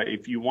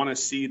 if you want to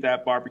see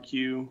that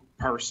barbecue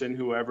person,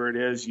 whoever it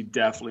is, you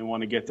definitely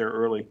want to get there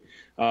early.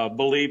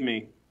 Believe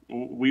me,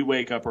 we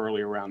wake up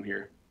early around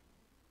here.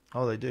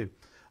 Oh, they do.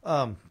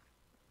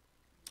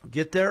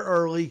 Get there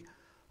early.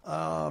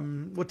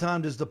 What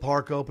time does the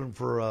park open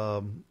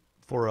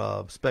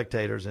for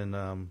spectators and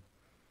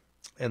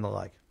the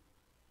like?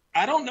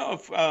 I don't know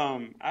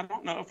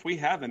if we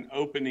have an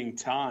opening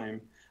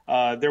time.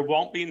 There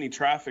won't be any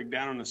traffic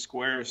down on the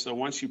square, so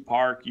once you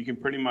park, you can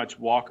pretty much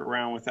walk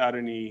around without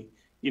any,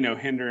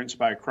 hindrance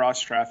by cross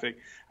traffic.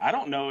 I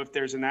don't know if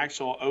there's an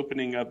actual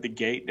opening of the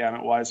gate down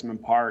at Wiseman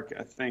Park.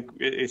 I think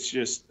it's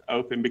just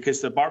open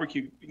because the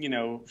barbecue,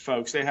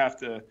 folks,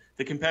 the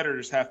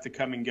competitors have to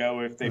come and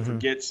go if they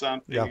forget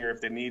something or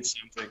if they need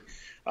something.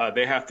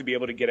 They have to be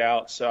able to get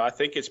out. So I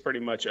think it's pretty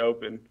much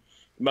open.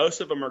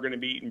 Most of them are going to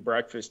be eating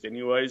breakfast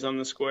anyways on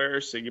the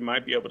square, so you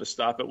might be able to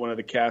stop at one of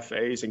the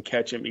cafes and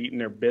catch them eating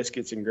their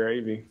biscuits and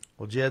gravy.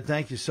 Well, Jed,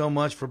 thank you so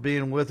much for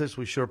being with us.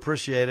 We sure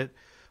appreciate it.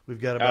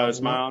 We've got it's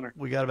my honor.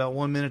 We got about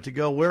 1 minute to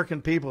go. Where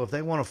can people, if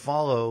they want to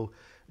follow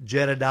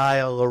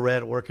Jedediah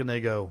Lirette, where can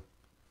they go?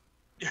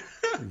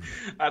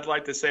 I'd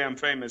like to say I'm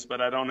famous,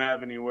 but I don't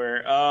have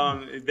anywhere.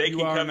 They can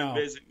come and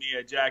visit me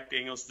at Jack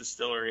Daniel's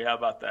Distillery. How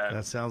about that?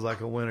 That sounds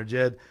like a winner,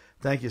 Jed.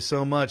 Thank you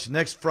so much.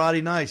 Next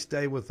Friday night,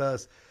 stay with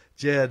us.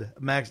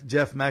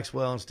 Jeff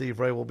Maxwell and Steve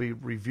Ray will be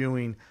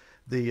reviewing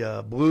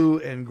the blue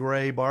and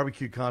gray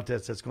barbecue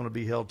contest that's going to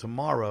be held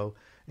tomorrow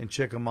in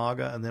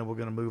Chickamauga, and then we're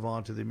going to move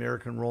on to the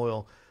American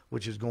Royal,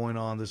 which is going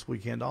on this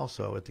weekend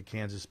also at the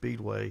Kansas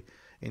Speedway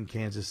in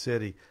Kansas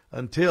City.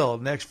 Until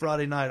next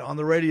Friday night on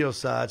the radio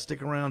side,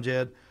 stick around,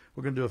 Jed.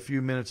 We're going to do a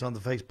few minutes on the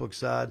Facebook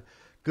side.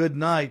 Good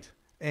night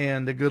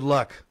and good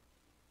luck.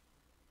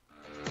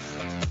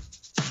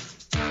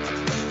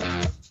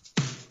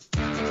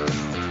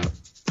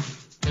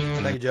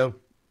 Thank you, Joe.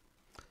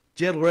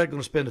 Jed Lirette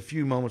going to spend a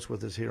few moments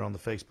with us here on the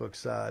Facebook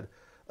side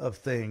of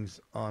things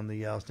on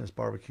the Alliston's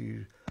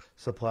Barbecue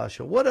Supply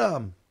Show.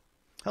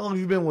 How long have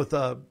you been with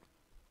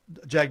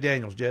Jack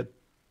Daniels, Jed?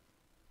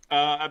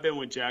 I've been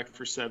with Jack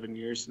for 7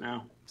 years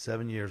now.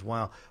 7 years,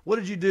 wow. What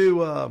did you do?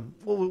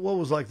 What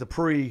was like the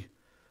pre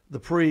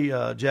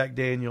Jack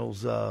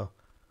Daniels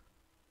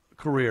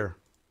career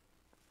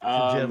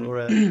for Jed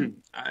Lirette?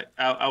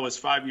 I was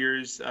 5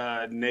 years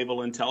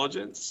naval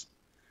intelligence.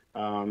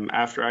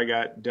 After I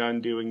got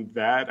done doing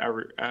that,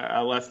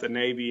 I left the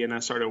Navy and I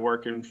started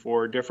working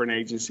for different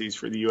agencies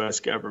for the U.S.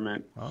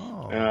 government.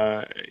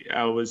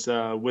 I was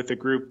with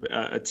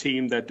a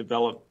team that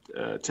developed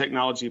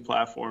technology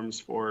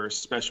platforms for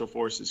special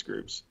forces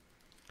groups.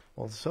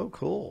 Well, so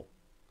cool.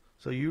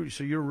 So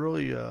you're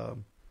really, I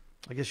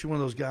guess you're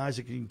one of those guys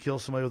that can kill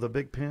somebody with a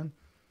big pin?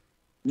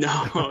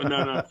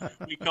 No.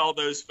 We call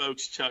those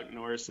folks Chuck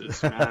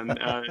Norrises, man.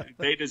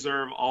 They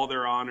deserve all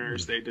their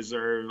honors. They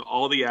deserve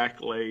all the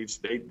accolades.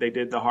 They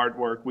did the hard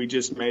work. We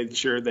just made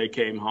sure they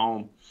came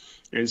home.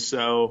 And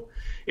so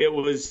it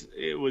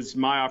was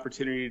my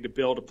opportunity to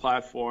build a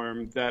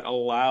platform that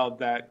allowed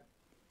that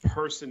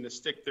person to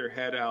stick their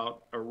head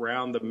out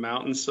around the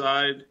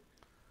mountainside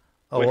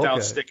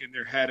without sticking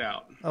their head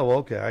out. Oh,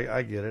 okay.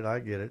 I get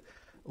it.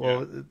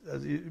 Well,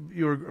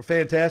 you were a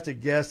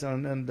fantastic guest,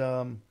 and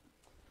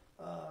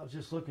I was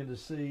just looking to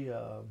see.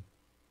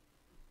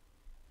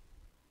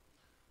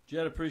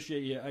 Jed,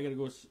 appreciate you. I got to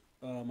go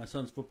my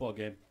son's football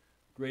game.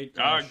 Great.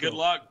 Good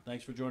luck.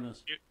 Thanks for joining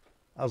us.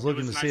 I was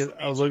looking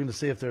to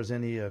see if there's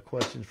any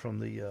questions from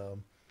the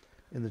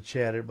in the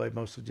chat. Everybody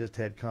mostly just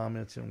had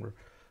comments, and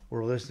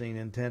we're listening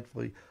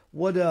intently.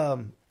 What's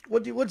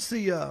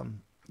the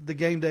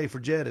game day for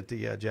Jed at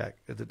the Jack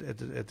at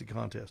the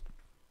contest?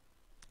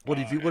 What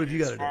have you got to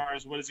do? As far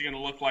as what is it going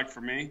to look like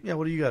for me? Yeah,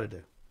 what do you got to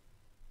do?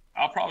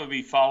 I'll probably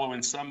be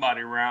following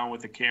somebody around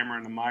with a camera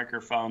and a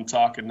microphone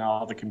talking to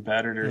all the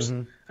competitors.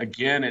 Mm-hmm.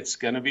 Again, it's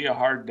going to be a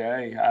hard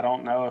day. I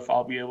don't know if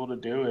I'll be able to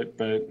do it,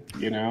 but,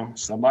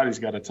 somebody's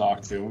got to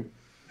talk to them.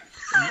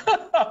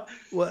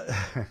 What?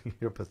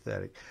 You're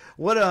pathetic.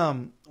 What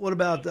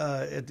about,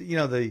 I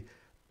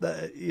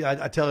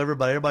tell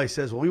everybody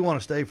says, well, we want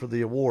to stay for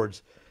the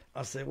awards.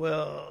 I say,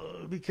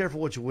 well, be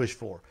careful what you wish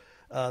for.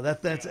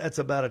 That's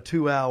about a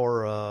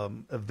 2-hour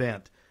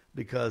event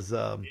because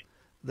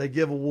they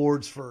give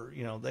awards for,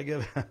 they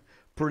give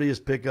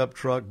prettiest pickup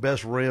truck,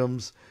 best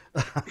rims.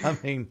 I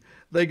mean,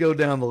 they go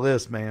down the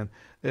list, man.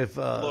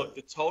 Look,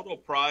 the total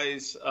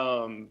prize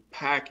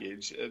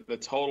package, the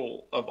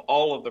total of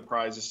all of the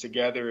prizes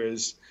together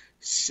is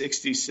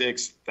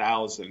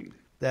 $66,000.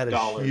 That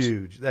is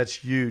huge. That's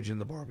huge in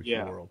the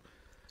barbecue world.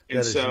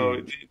 And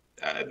so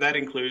that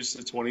includes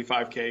the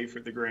 $25K for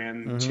the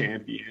grand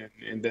champion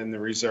and then the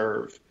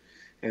reserve.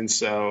 And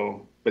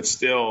so, but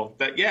still,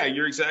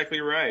 you're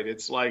exactly right.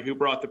 It's like who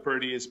brought the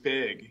prettiest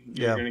pig?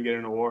 You're going to get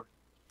an award.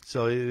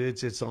 So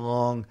it's a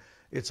long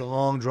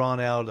drawn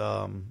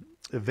out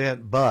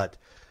event, but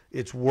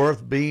it's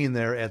worth being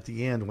there at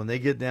the end when they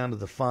get down to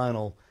the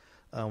final.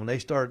 When they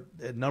start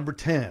at number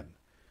 10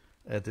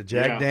 at the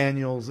Jack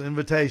Daniel's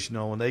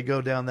Invitational, when they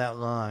go down that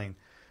line,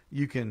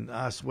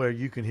 I swear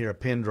you can hear a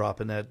pin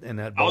drop in that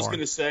barn. I was going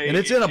to say, and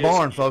it's in a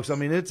barn, folks. I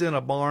mean, it's in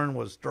a barn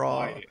with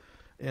straw. Right.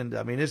 And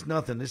I mean, it's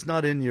nothing. It's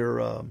not in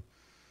your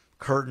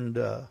curtained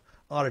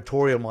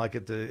auditorium like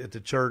at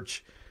the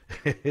church.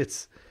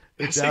 It's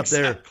That's out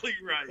there. Exactly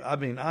right. I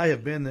mean, I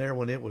have been there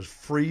when it was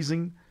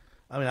freezing.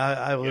 I mean,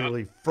 I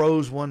literally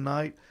froze one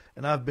night,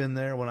 and I've been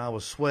there when I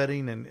was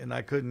sweating and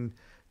I couldn't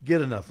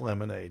get enough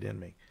lemonade in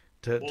me.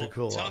 to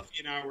cool off. Tuffy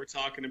and I were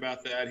talking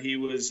about that. He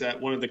was at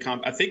one of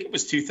the I think it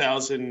was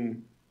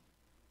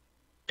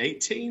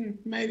 2018,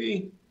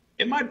 maybe.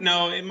 It might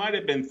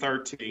have been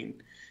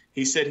 13.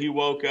 He said he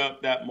woke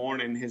up that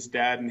morning. His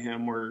dad and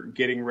him were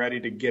getting ready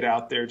to get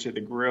out there to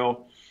the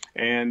grill,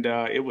 and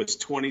it was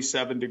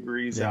 27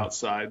 degrees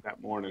outside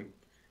that morning.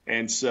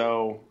 And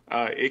so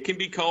it can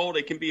be cold,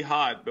 it can be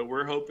hot, but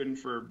we're hoping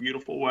for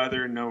beautiful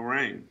weather and no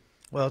rain.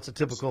 Well, it's a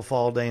typical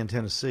fall day in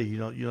Tennessee. You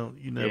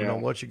never know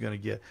what you're going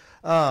to get.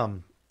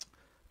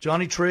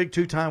 Johnny Trigg,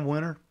 2-time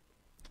winner.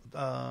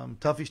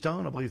 Tuffy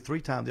Stone, I believe,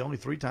 the only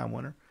 3-time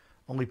winner.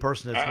 Only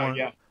person that's won.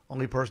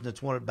 Only person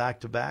that's won it back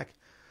to back.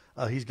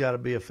 He's got to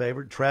be a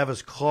favorite.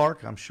 Travis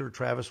Clark, I'm sure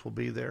Travis will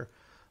be there.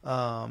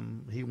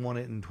 He won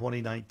it in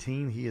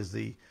 2019. He is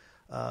the.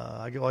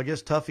 I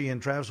guess Tuffy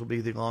and Travis will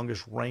be the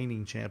longest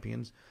reigning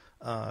champions.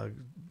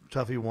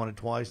 Tuffy won it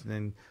twice, and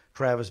then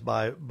Travis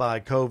by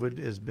COVID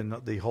has been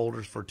the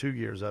holders for 2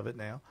 years of it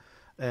now.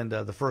 And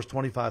the first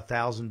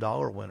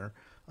 $25,000 winner,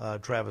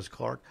 Travis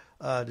Clark.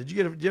 Did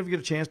you ever get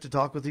a chance to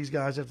talk with these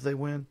guys after they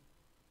win?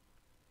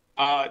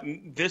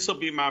 This will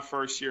be my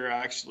first year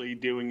actually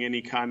doing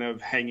any kind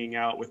of hanging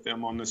out with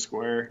them on the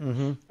square,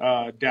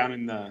 down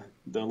in the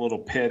little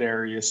pit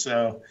area.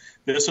 So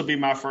this will be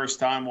my first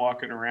time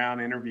walking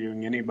around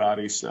interviewing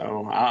anybody.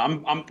 So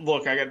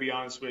look, I got to be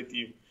honest with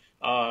you.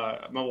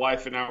 My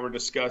wife and I were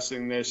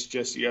discussing this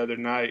just the other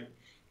night. A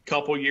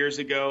couple years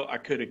ago, I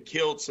could have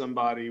killed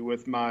somebody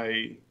with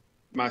my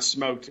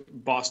smoked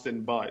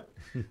Boston butt.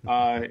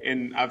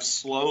 And I've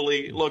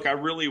slowly, I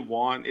really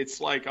want, it's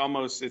like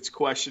almost, it's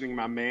questioning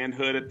my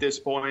manhood at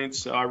this point.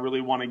 So I really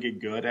want to get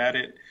good at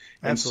it.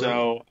 And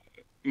so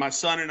my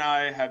son and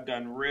I have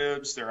done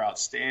ribs. They're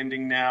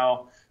outstanding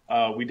now.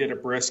 We did a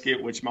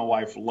brisket, which my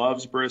wife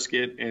loves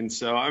brisket. And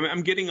so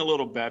I'm getting a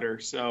little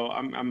better. So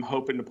I'm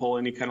hoping to pull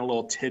any kind of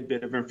little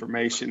tidbit of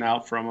information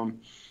out from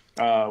them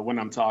when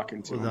I'm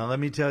talking to them. Now,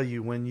 let me tell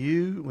you, when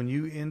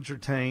you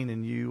entertain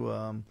and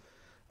you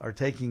are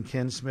taking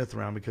Ken Smith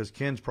around, because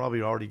Ken's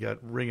probably already got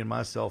ringing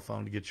my cell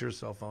phone to get your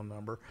cell phone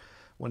number.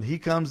 When he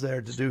comes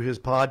there to do his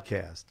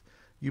podcast,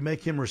 you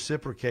make him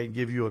reciprocate and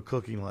give you a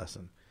cooking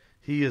lesson.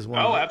 He is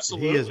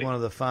absolutely. He is one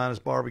of the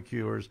finest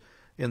barbecuers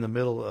in the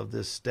middle of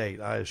this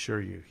state, I assure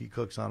you. He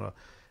cooks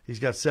he's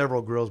got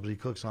several grills, but he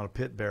cooks on a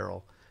pit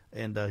barrel,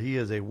 and he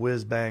is a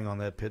whiz bang on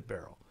that pit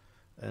barrel.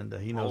 And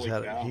he knows how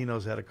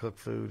to cook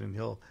food, and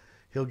he'll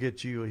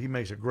get you. He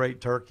makes a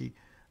great turkey.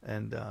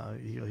 And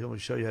he'll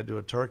show you how to do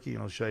a turkey,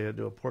 and he'll show you how to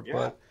do a pork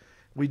butt.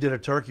 We did a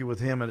turkey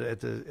with him at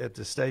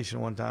the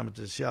station one time at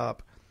the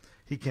shop.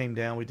 He came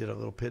down. We did a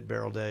little pit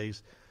barrel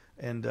days,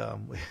 and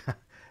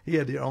he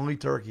had the only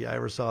turkey I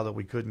ever saw that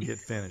we couldn't get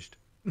finished.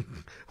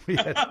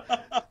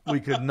 we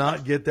could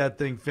not get that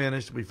thing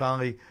finished. We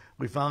finally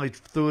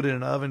threw it in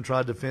an oven,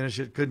 tried to finish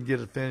it, couldn't get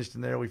it finished in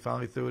there. We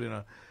finally threw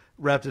it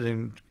wrapped it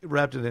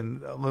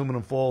in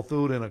aluminum foil,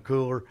 threw it in a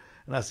cooler.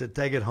 And I said,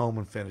 take it home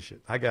and finish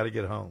it. I got to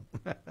get home.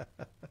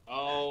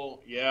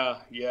 Oh,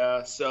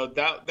 yeah. So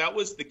that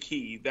was the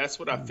key. That's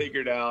what I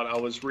figured out. I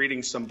was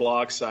reading some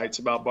blog sites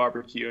about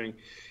barbecuing.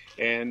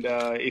 And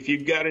if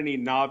you've got any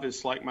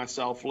novice like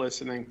myself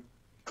listening,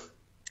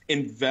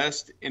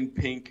 invest in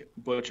pink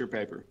butcher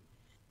paper.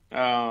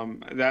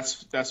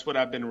 That's what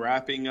I've been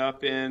wrapping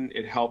up in.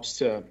 It helps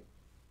to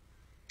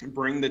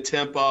bring the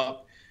temp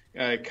up,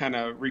 kind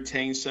of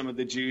retain some of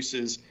the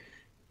juices.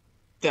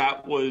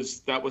 That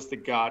was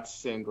the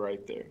godsend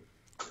right there.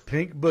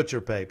 Pink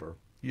butcher paper.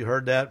 You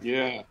heard that?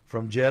 Yeah.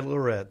 From Jed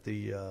Lirette,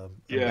 the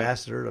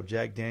ambassador of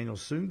Jack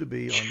Daniel's, soon to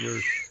be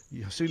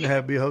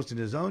hosting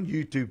his own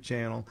YouTube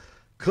channel,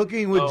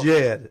 Cooking with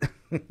Jed.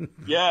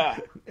 Yeah.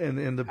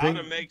 and the how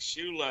to make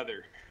shoe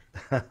leather.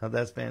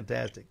 That's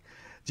fantastic.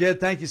 Jed,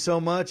 thank you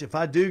so much. If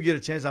I do get a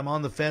chance, I'm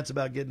on the fence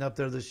about getting up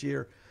there this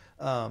year,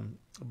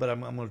 but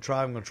I'm going to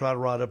try. I'm going to try to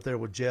ride up there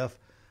with Jeff.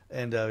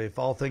 And if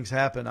all things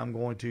happen, I'm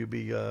going to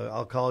be.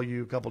 I'll call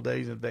you a couple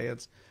days in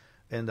advance,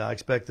 and I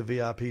expect the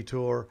VIP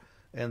tour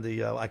and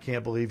the I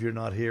can't believe you're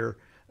not here,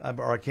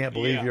 or I can't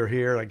believe you're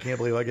here. I can't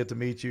believe I get to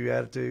meet you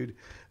attitude,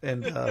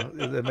 and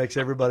it makes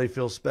everybody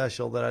feel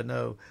special that I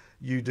know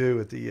you do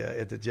at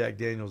the Jack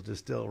Daniel's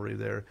Distillery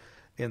there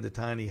in the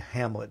tiny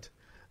hamlet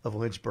of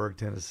Lynchburg,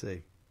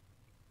 Tennessee.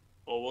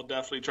 Well, we'll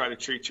definitely try to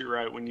treat you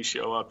right when you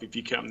show up if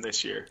you come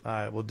this year. All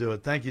right, we'll do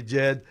it. Thank you,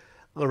 Jed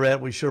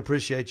Lirette. We sure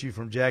appreciate you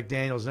from Jack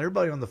Daniel's, and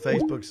everybody on the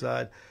Facebook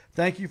side.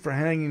 Thank you for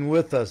hanging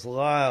with us,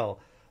 Lyle,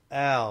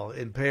 Al,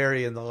 and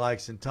Perry, and the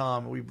likes, and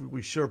Tom.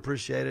 We sure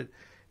appreciate it,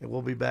 and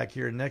we'll be back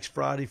here next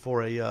Friday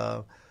for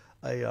a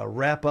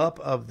wrap up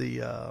of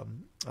the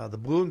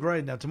blue and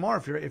gray. Now tomorrow,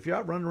 if you're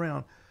out running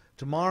around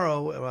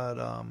tomorrow,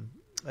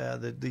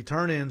 the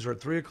turn-ins are at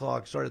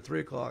 3:00. Start at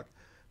 3:00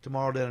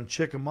 tomorrow down in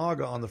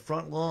Chickamauga on the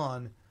front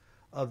lawn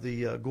of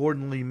the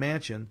Gordon Lee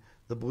Mansion.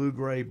 The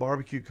blue-gray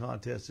barbecue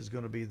contest is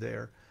going to be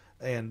there,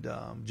 and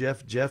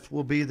Jeff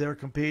will be there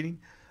competing.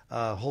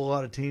 A whole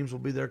lot of teams will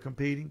be there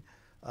competing.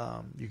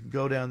 You can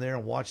go down there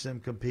and watch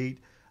them compete.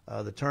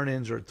 The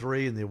turn-ins are at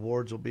 3, and the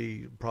awards will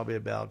be probably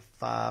about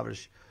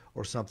 5-ish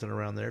or something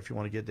around there if you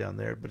want to get down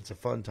there. But it's a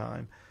fun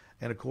time,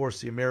 And, of course,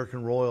 the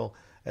American Royal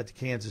at the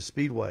Kansas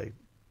Speedway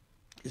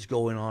is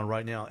going on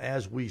right now.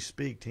 As we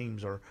speak,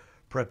 teams are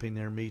prepping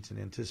their meets in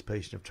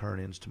anticipation of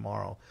turn-ins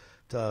tomorrow.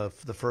 The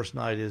first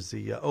night is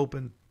the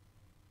Open,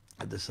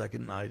 and the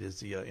second night is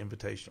the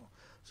Invitational.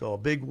 So a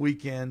big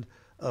weekend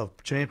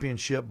of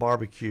championship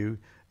barbecue,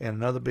 and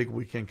another big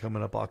weekend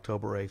coming up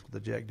October 8th with the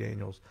Jack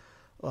Daniels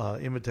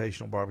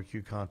Invitational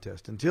Barbecue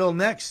Contest. Until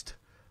next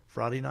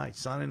Friday night,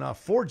 signing off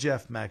for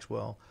Jeff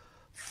Maxwell,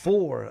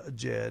 for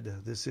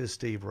Jed, this is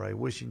Steve Ray,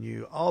 wishing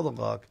you all the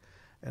luck.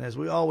 And as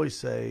we always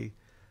say,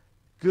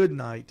 good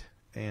night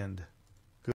and